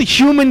than just the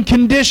human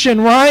condition,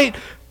 right?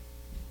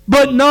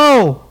 But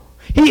no,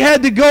 He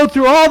had to go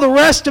through all the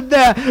rest of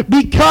that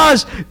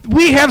because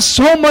we have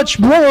so much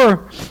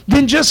more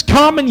than just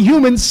common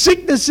human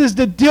sicknesses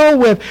to deal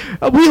with.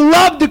 We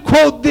love to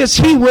quote this,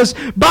 He was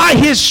by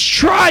His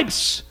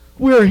stripes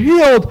we're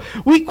healed.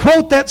 We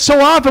quote that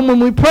so often when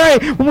we pray.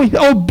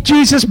 Oh,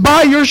 Jesus,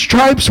 by your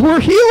stripes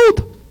we're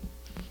healed.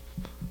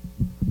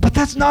 But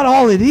that's not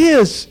all it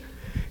is.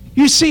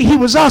 You see, He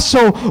was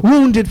also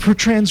wounded for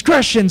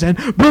transgressions and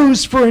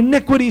bruised for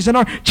iniquities, and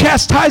our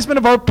chastisement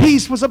of our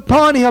peace was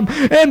upon Him.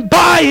 And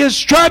by His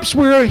stripes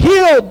we are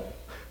healed.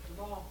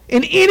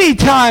 And any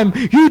time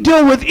you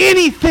deal with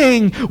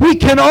anything, we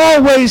can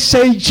always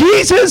say,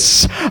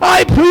 Jesus,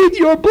 I plead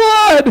your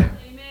blood. Amen.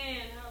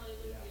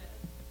 Hallelujah.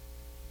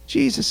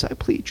 Jesus, I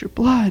plead your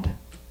blood.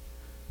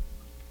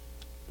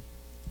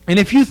 And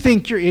if you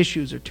think your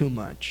issues are too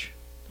much,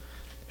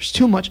 there's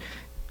too much.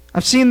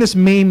 I've seen this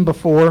meme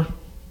before.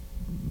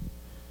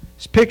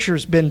 This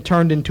picture's been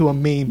turned into a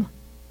meme.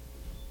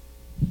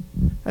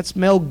 That's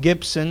Mel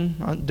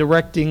Gibson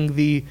directing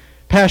the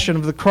Passion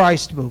of the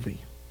Christ movie.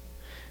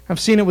 I've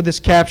seen it with this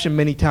caption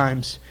many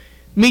times.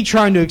 Me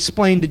trying to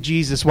explain to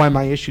Jesus why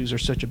my issues are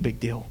such a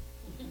big deal.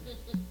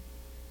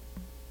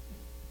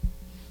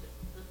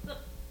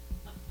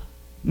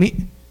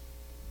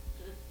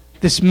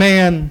 This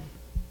man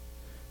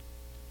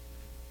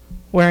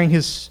wearing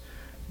his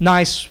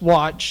nice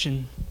watch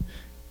and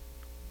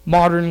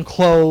modern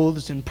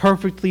clothes and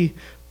perfectly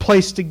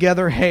placed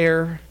together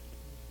hair,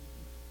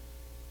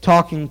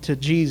 talking to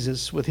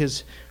Jesus with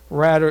his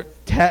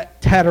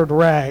tattered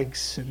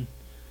rags and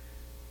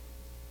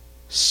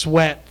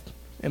sweat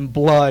and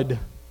blood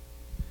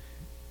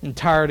and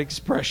tired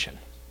expression.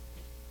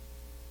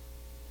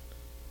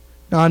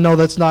 Now, I know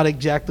that's not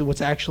exactly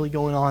what's actually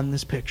going on in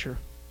this picture.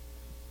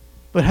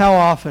 But how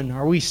often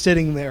are we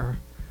sitting there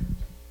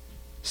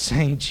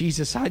saying,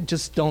 Jesus, I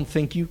just don't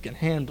think you can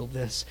handle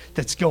this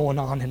that's going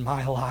on in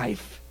my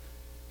life?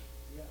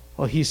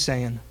 Well, He's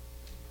saying,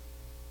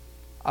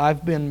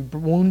 I've been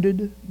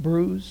wounded,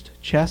 bruised,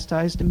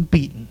 chastised, and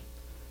beaten.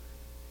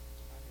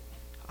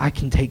 I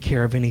can take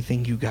care of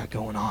anything you got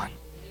going on.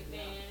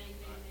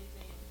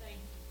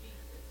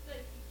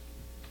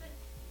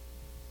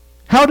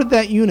 How did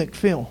that eunuch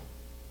feel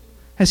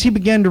as he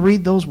began to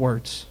read those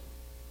words?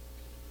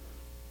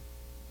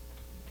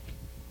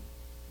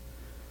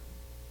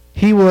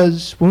 He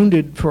was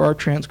wounded for our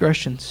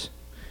transgressions.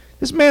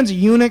 This man's a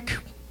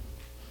eunuch.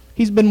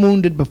 He's been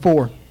wounded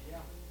before.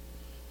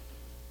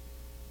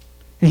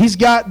 And he's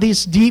got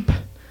this deep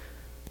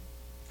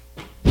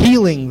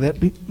healing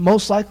that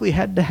most likely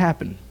had to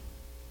happen.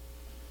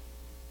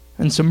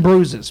 And some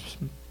bruises.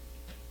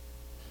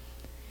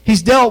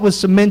 He's dealt with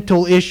some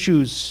mental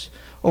issues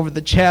over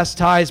the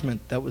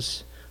chastisement that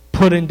was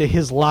put into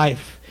his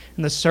life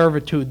and the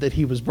servitude that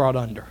he was brought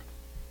under.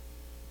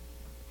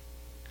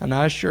 And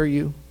I assure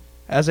you,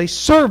 as a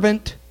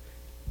servant,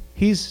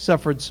 he's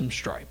suffered some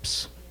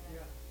stripes.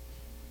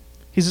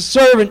 He's a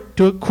servant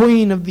to a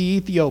queen of the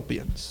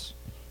Ethiopians,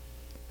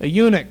 a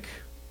eunuch.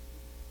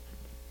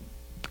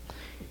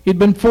 He'd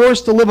been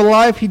forced to live a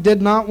life he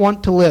did not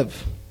want to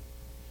live.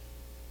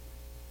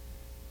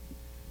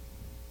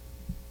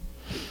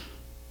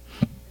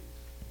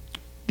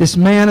 This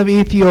man of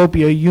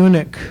Ethiopia,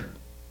 eunuch,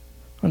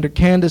 under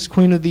Candace,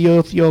 queen of the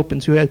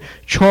Ethiopians, who had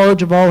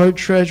charge of all her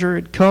treasure,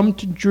 had come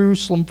to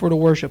Jerusalem for to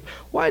worship.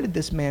 Why did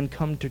this man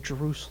come to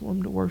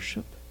Jerusalem to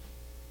worship?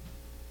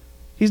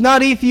 He's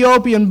not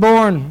Ethiopian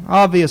born,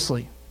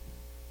 obviously.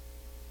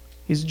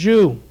 He's a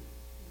Jew.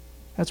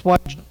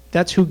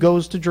 That's who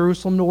goes to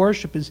Jerusalem to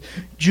worship, is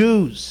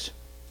Jews.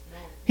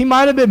 He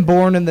might have been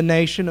born in the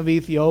nation of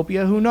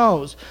Ethiopia, who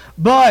knows?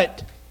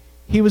 But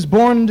he was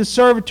born into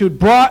servitude,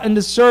 brought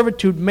into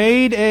servitude,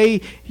 made a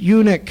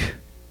eunuch.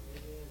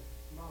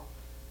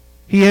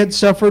 He had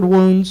suffered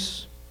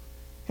wounds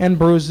and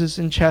bruises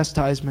and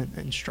chastisement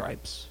and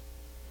stripes.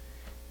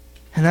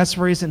 And that's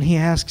the reason he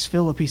asks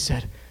Philip, he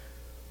said,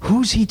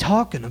 who's he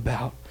talking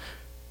about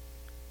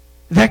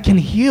that can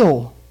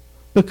heal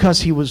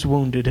because he was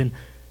wounded and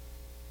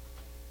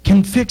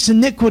can fix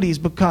iniquities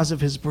because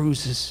of his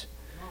bruises?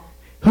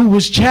 Who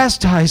was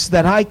chastised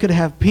that I could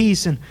have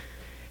peace and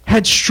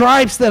had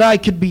stripes that I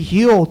could be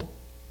healed?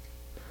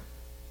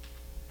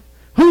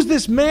 Who's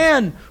this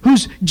man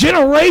whose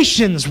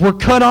generations were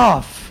cut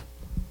off,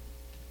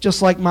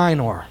 just like mine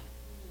are?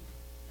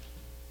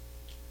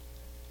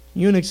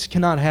 Eunuchs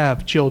cannot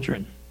have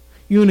children.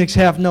 Eunuchs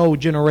have no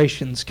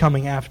generations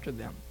coming after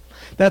them.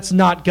 That's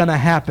not going to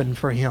happen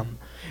for him.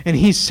 And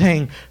he's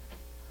saying,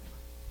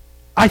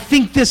 I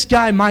think this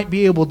guy might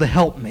be able to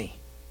help me.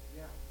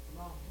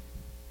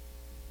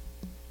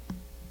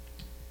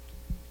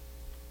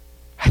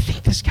 I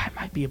think this guy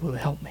might be able to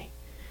help me.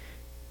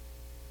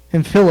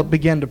 And Philip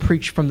began to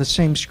preach from the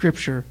same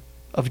scripture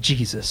of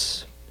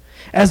Jesus.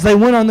 As they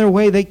went on their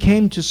way, they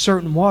came to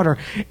certain water.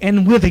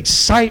 And with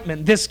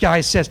excitement, this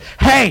guy says,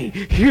 hey,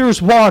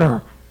 here's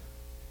water.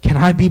 Can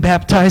I be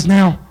baptized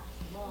now?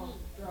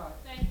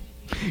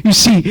 You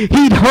see,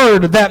 he'd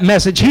heard that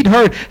message. He'd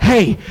heard,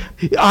 hey,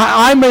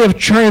 I may have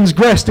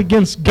transgressed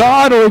against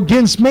God or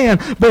against man,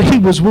 but he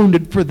was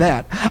wounded for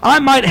that. I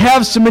might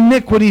have some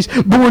iniquities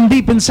born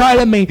deep inside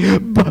of me,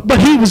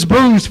 but he was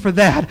bruised for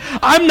that.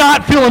 I'm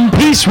not feeling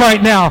peace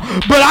right now,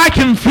 but I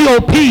can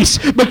feel peace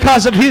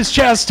because of his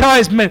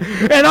chastisement.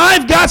 And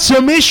I've got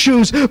some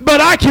issues, but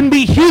I can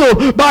be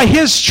healed by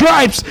his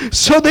stripes.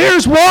 So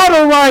there's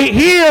water right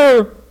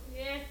here.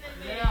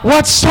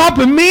 What's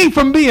stopping me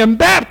from being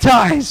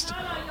baptized?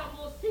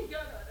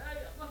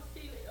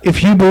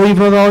 If you believe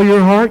with all your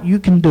heart, you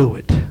can do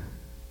it.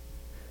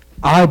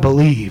 I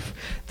believe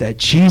that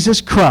Jesus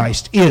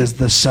Christ is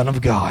the Son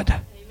of God.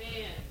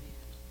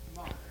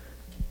 Amen.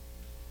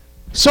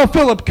 So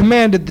Philip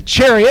commanded the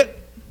chariot,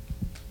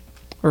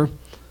 or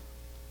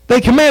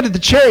they commanded the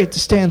chariot to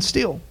stand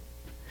still.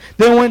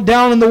 They went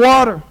down in the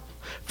water.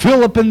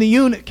 Philip and the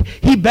eunuch,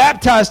 he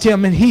baptized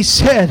him, and he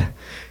said,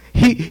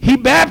 he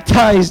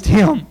baptized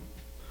him.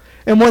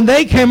 And when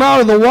they came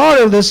out of the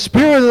water, the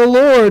Spirit of the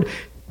Lord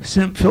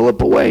sent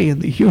Philip away,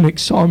 and the eunuch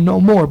saw him no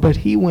more, but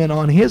he went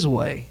on his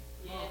way,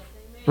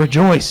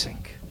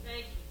 rejoicing.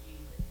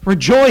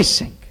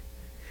 Rejoicing.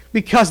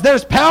 Because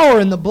there's power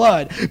in the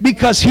blood.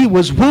 Because he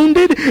was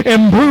wounded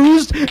and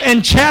bruised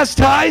and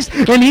chastised,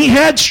 and he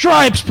had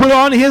stripes put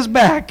on his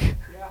back.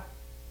 Yeah,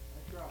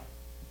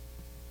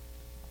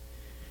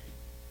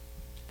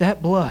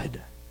 that's right.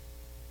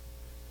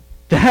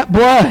 That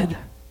blood.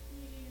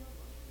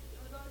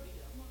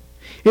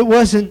 It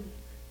wasn't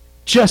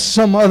just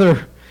some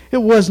other.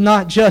 It was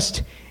not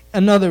just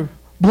another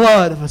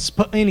blood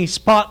of any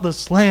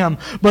spotless lamb,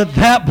 but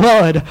that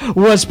blood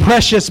was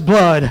precious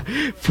blood,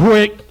 for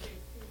it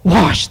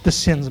washed the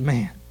sins of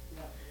man.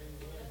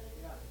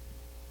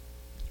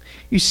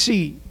 You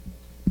see,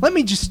 let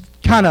me just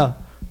kind of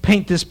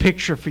paint this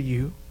picture for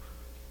you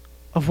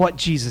of what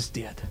Jesus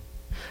did.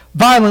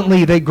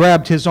 Violently they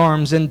grabbed his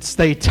arms, and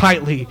they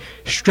tightly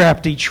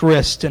strapped each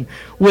wrist, and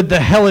with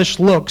the hellish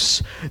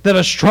looks that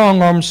a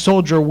strong-armed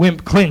soldier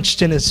wimp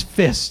clenched in his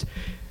fist,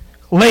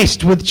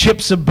 laced with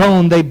chips of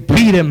bone, they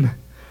beat him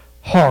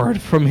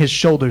hard from his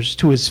shoulders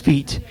to his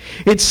feet.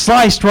 It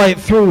sliced right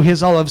through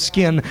his olive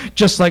skin,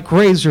 just like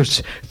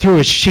razors through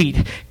a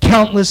sheet.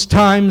 Countless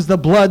times the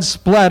blood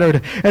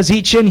splattered as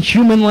each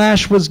inhuman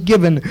lash was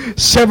given.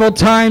 Several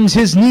times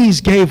his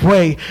knees gave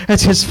way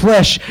as his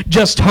flesh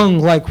just hung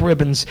like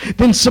ribbons.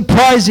 Then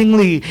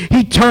surprisingly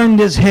he turned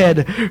his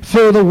head,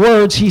 though the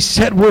words he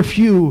said were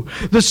few.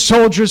 The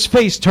soldier's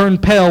face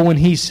turned pale when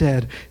he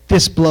said,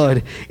 "This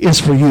blood is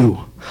for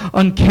you."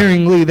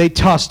 Uncaringly they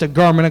tossed a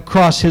garment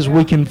across his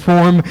weakened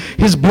form.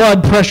 His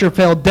blood pressure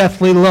fell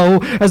deathly low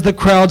as the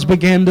crowds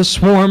began to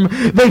swarm.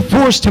 They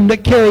forced him to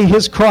carry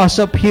his cross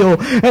uphill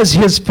as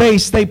his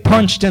face they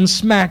punched and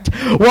smacked,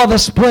 while the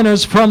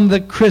splinters from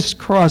the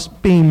crisscross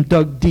beam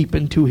dug deep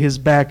into his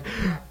back.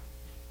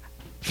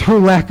 Through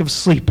lack of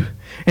sleep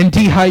and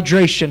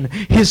dehydration,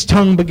 his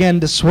tongue began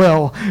to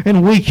swell,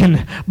 and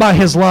weakened by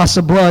his loss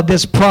of blood,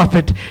 this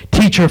prophet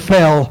teacher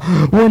fell.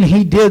 When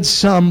he did,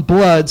 some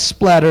blood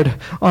splattered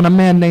on a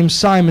man named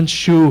Simon's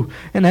shoe,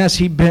 and as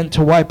he bent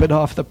to wipe it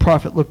off, the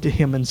prophet looked at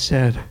him and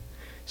said,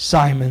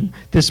 "Simon,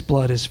 this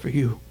blood is for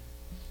you.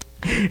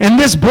 And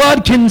this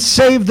blood can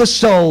save the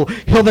soul,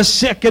 heal the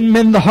sick, and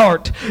mend the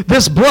heart.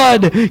 This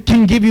blood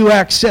can give you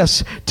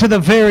access to the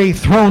very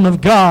throne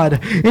of God,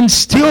 and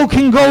still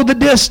can go the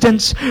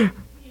distance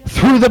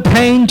through the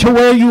pain to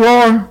where you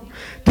are.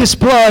 This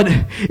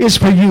blood is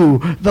for you,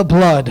 the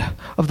blood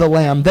of the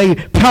Lamb." They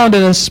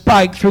pounded a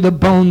spike through the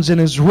bones in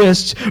his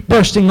wrists,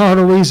 bursting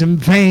arteries and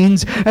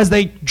veins. As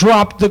they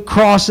dropped the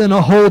cross in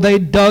a hole they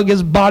dug,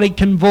 his body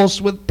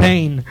convulsed with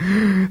pain.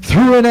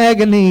 Through an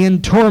agony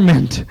and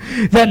torment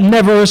that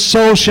never a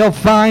soul shall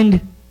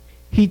find,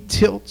 he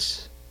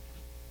tilts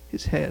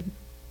his head.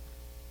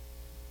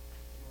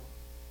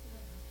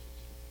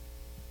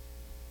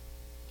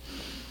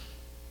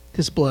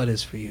 This blood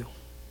is for you.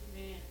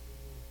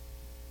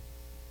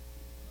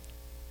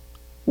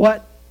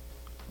 What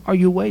are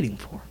you waiting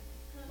for?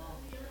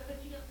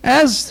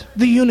 As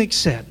the eunuch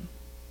said,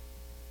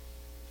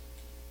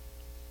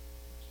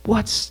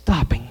 what's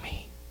stopping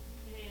me?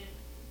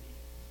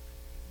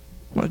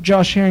 Well,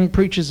 Josh Herring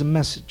preaches a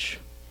message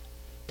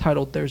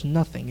titled, "There's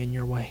Nothing in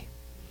Your Way."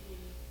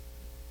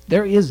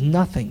 There is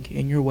nothing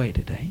in your way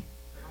today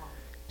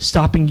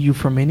stopping you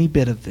from any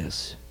bit of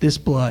this. This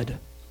blood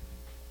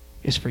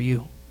is for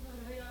you.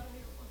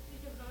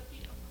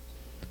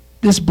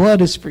 This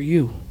blood is for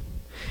you.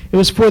 It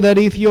was for that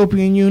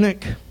Ethiopian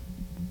eunuch.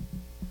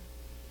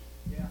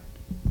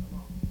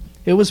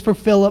 It was for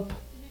Philip.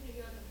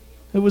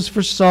 It was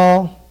for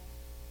Saul.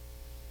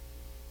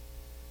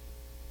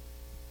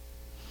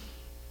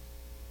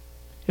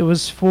 It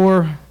was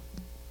for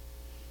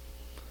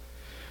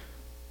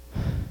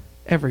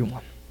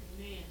everyone.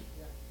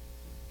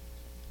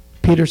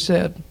 Peter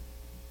said,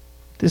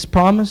 "This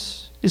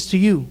promise is to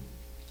you,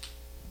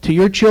 to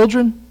your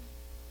children,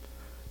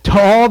 to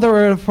all that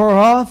are far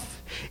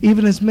off,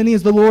 even as many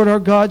as the Lord our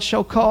God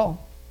shall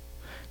call."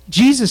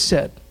 Jesus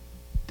said,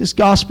 "This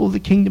gospel of the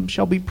kingdom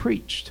shall be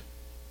preached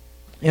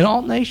in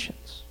all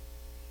nations,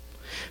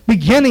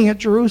 beginning at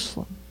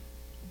Jerusalem.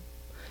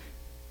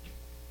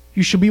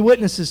 You shall be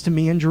witnesses to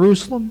me in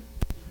Jerusalem,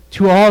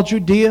 to all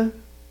Judea,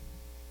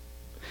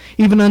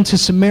 even unto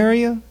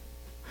Samaria,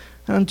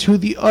 and unto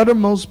the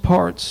uttermost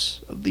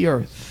parts of the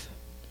earth."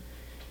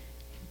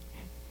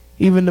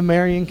 Even to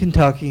Marion,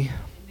 Kentucky.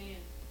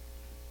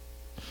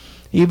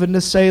 Even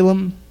to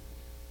Salem,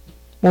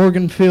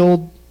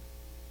 Morganfield,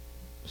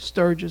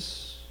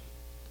 Sturgis,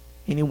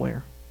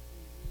 anywhere.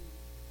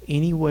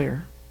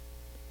 Anywhere.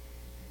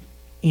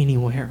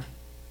 Anywhere.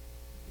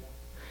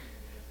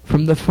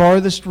 From the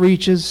farthest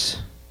reaches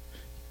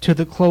to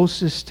the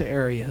closest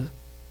area,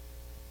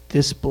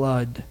 this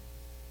blood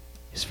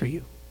is for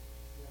you.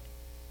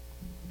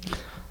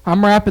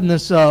 I'm wrapping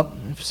this up.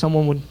 If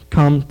someone would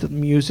come to the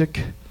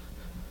music.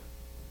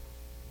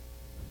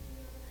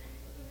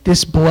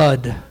 This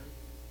blood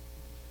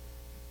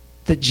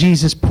that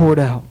Jesus poured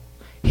out.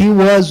 He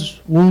was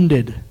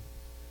wounded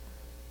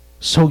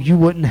so you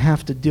wouldn't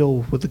have to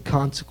deal with the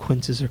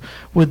consequences or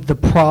with the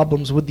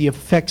problems, with the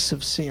effects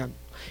of sin.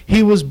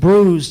 He was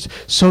bruised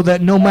so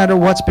that no matter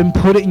what's been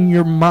put in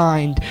your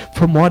mind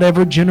from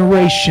whatever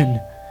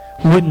generation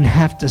wouldn't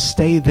have to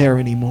stay there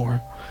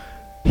anymore.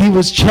 He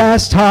was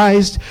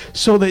chastised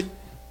so that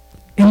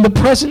in the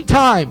present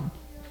time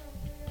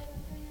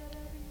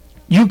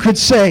you could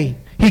say,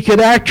 he could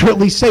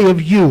accurately say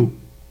of you,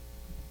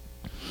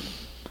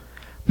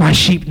 "My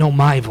sheep know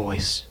my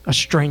voice, a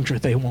stranger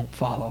they won't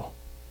follow."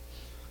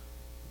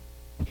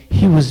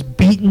 He was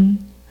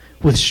beaten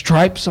with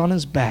stripes on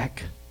his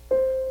back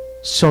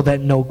so that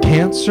no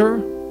cancer,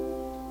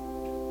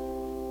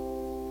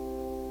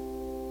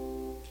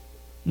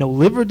 no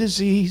liver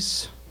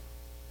disease,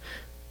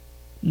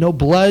 no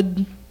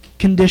blood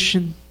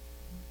condition,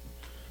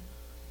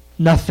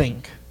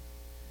 nothing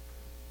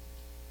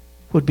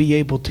would be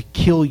able to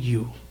kill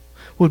you,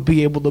 would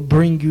be able to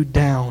bring you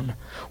down,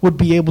 would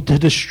be able to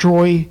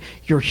destroy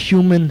your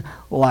human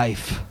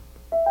life.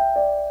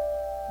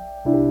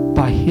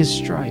 By his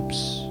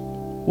stripes,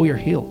 we are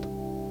healed.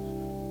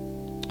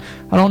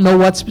 I don't know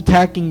what's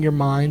attacking your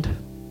mind.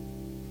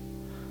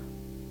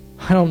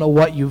 I don't know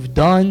what you've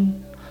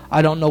done.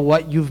 I don't know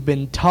what you've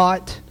been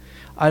taught.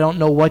 I don't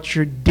know what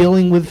you're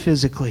dealing with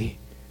physically.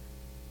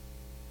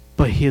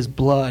 But His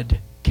blood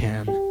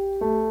can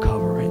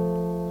cover it.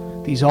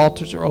 These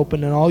altars are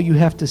open, and all you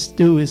have to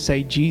do is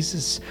say,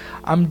 Jesus,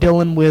 I'm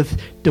dealing with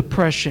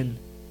depression.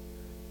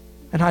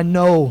 And I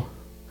know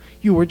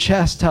you were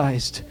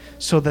chastised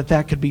so that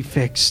that could be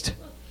fixed.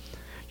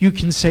 You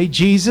can say,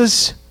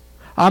 Jesus,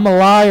 I'm a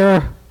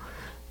liar,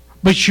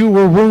 but you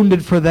were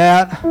wounded for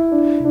that.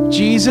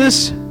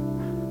 Jesus,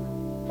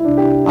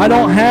 I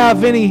don't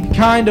have any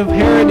kind of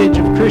heritage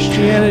of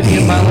Christianity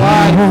in my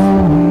life.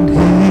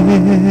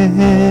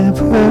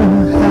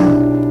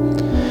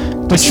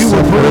 But you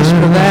were bruised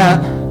for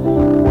that.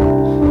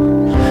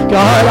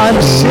 God,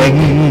 I'm sick.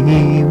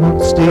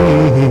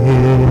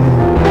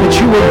 But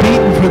you were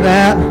beaten for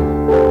that.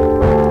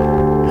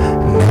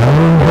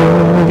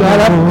 God,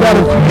 I've got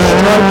a few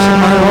stripes in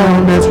my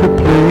arm that's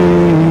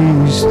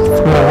replaced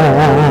thorn.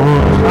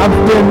 I've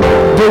been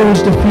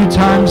bruised a few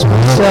times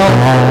myself.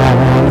 I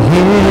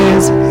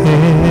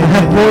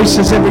have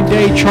voices every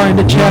day trying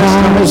to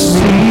chastise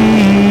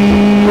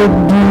me.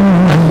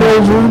 I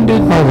feel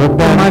wounded in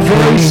my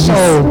very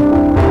soul.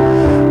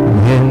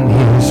 I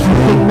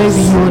think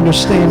maybe you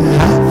understand me. I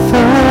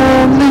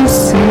finally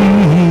see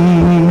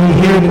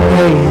here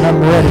today, and I'm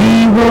ready.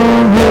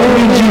 I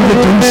need you to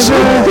do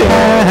something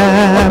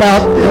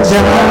about this.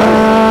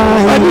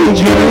 I need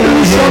you to do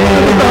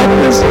something about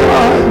this,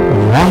 God.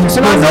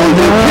 And I know you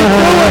can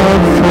do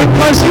it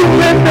because you've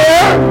been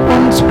there.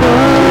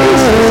 Please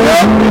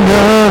help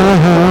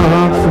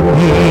for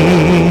me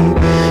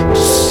to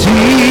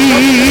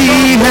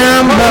see how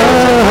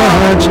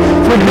much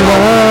for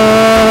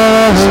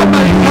love.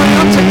 Somebody cry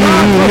out to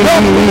God for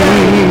help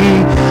today.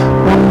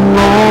 One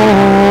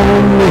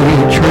lonely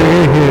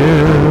trip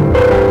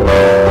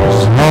is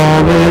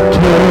all it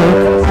took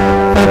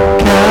at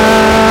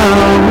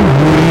Calvary.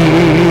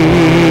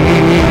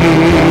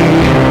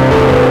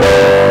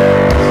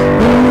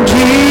 And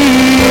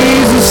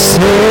Jesus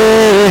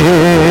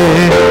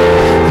said,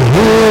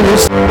 it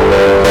is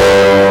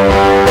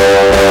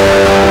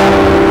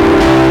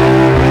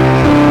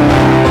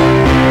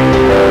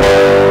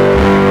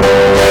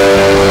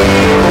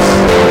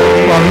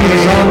while He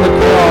was on the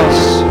cross.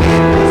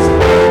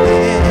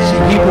 See,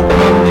 people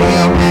come to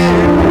Him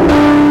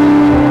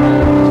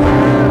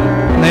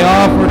and they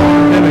offered Him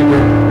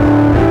vinegar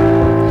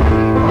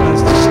on a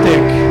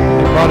stick.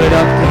 They brought it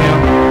up to Him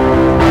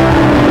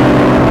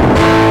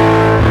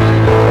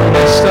and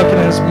they stuck it in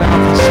His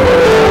mouth and spit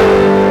it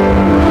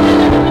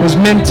out. It was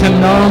meant to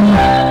numb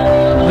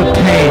the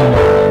pain.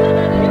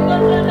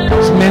 It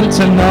was meant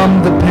to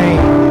numb the pain.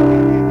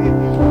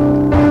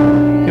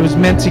 It was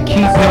meant to keep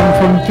Him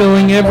from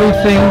feeling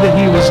everything that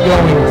He was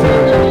going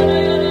through.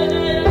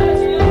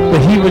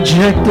 But He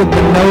rejected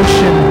the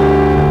notion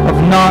of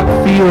not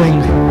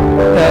feeling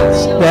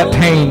that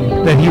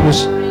pain that He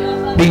was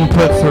being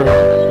put through.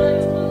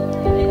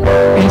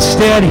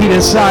 Instead, He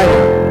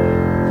decided,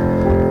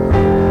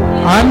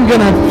 I'm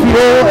going to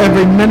feel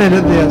every minute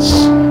of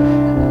this.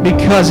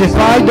 Because if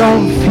I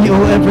don't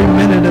feel every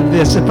minute of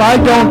this, if I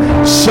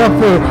don't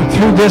suffer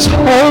through this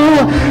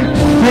whole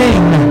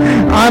thing,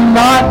 I'm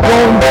not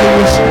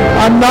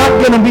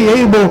going to be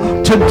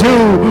able to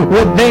do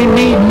what they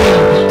need me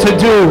to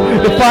do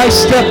if I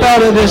step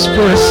out of this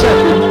for a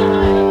second.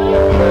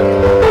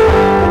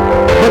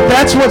 But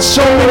that's what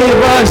so many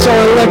of us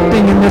are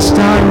electing in this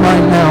time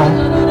right now.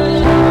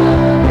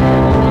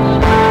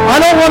 I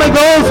don't want to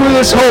go through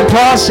this whole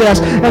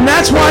process, and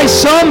that's why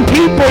some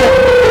people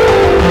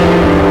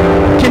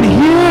can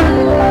hear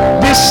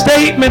this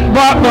statement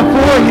brought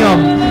before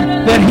Him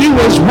that He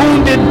was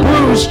wounded,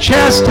 bruised,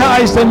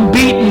 chastised, and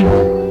beaten,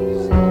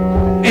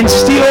 and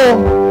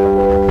still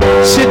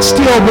sit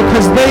still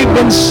because they've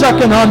been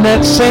sucking on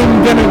that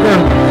same vinegar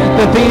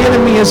that the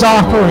enemy is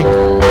offering.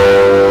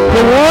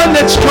 The one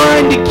that's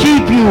trying to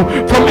keep you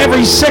from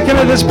every second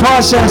of this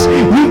process,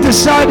 you've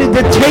decided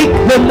to take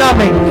the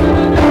numbing.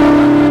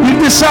 We've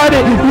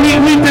decided to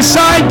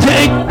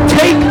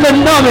take the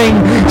numbing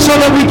so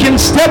that we can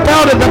step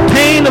out of the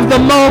pain of the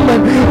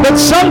moment. But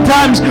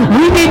sometimes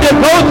we need to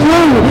go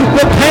through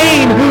the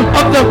pain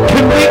of the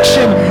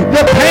conviction,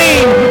 the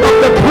pain of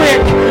the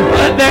prick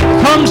that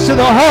comes to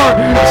the heart,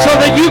 so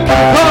that you can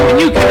come and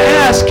you can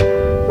ask,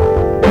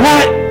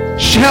 what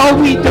shall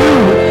we do?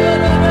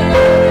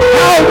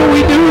 How do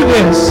we do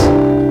this?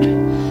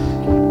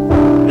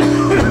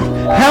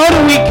 How do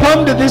we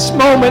come to this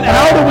moment?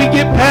 How do we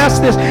get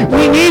past this?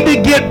 We need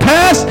to get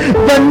past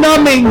the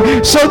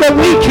numbing so that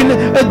we can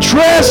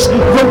address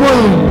the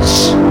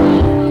wounds.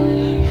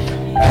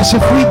 Because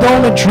if we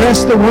don't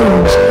address the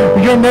wounds,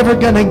 you're never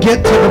going to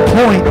get to the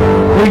point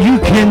where you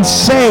can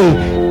say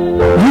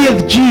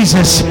with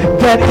Jesus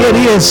that it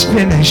is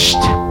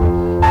finished.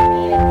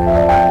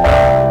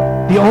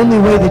 The only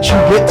way that you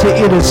get to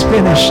it is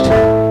finished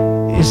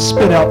is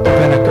spit out the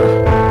vinegar.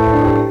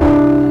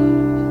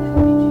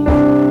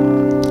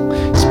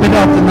 Spit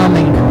out the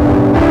numbing.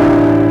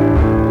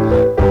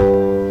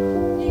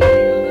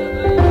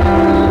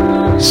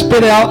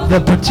 Spit out the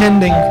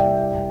pretending.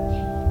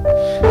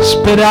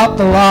 Spit out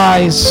the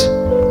lies.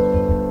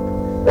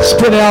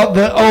 Spit out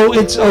the, oh,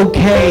 it's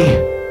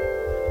okay.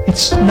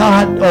 It's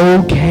not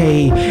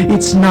okay.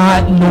 It's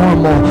not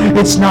normal.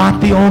 It's not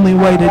the only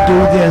way to do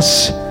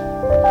this.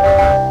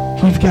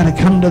 We've got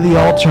to come to the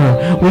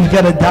altar. We've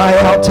got to die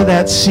out to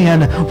that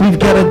sin. We've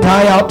got to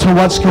die out to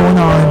what's going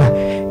on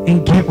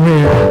and get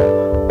rid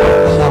of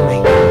the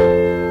numbing.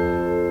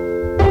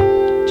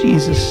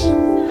 Jesus.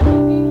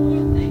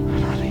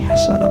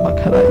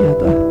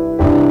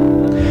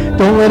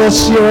 Don't let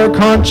us sear our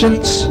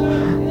conscience.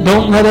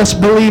 Don't let us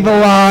believe a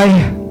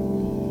lie.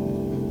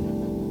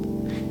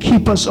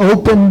 Keep us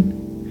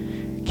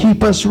open.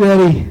 Keep us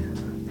ready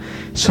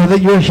so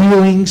that your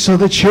healing, so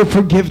that your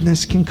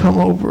forgiveness can come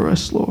over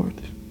us, Lord.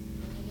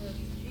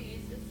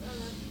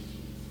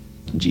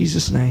 In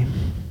Jesus' name.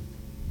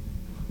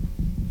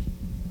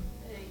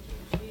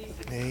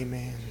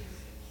 Amen.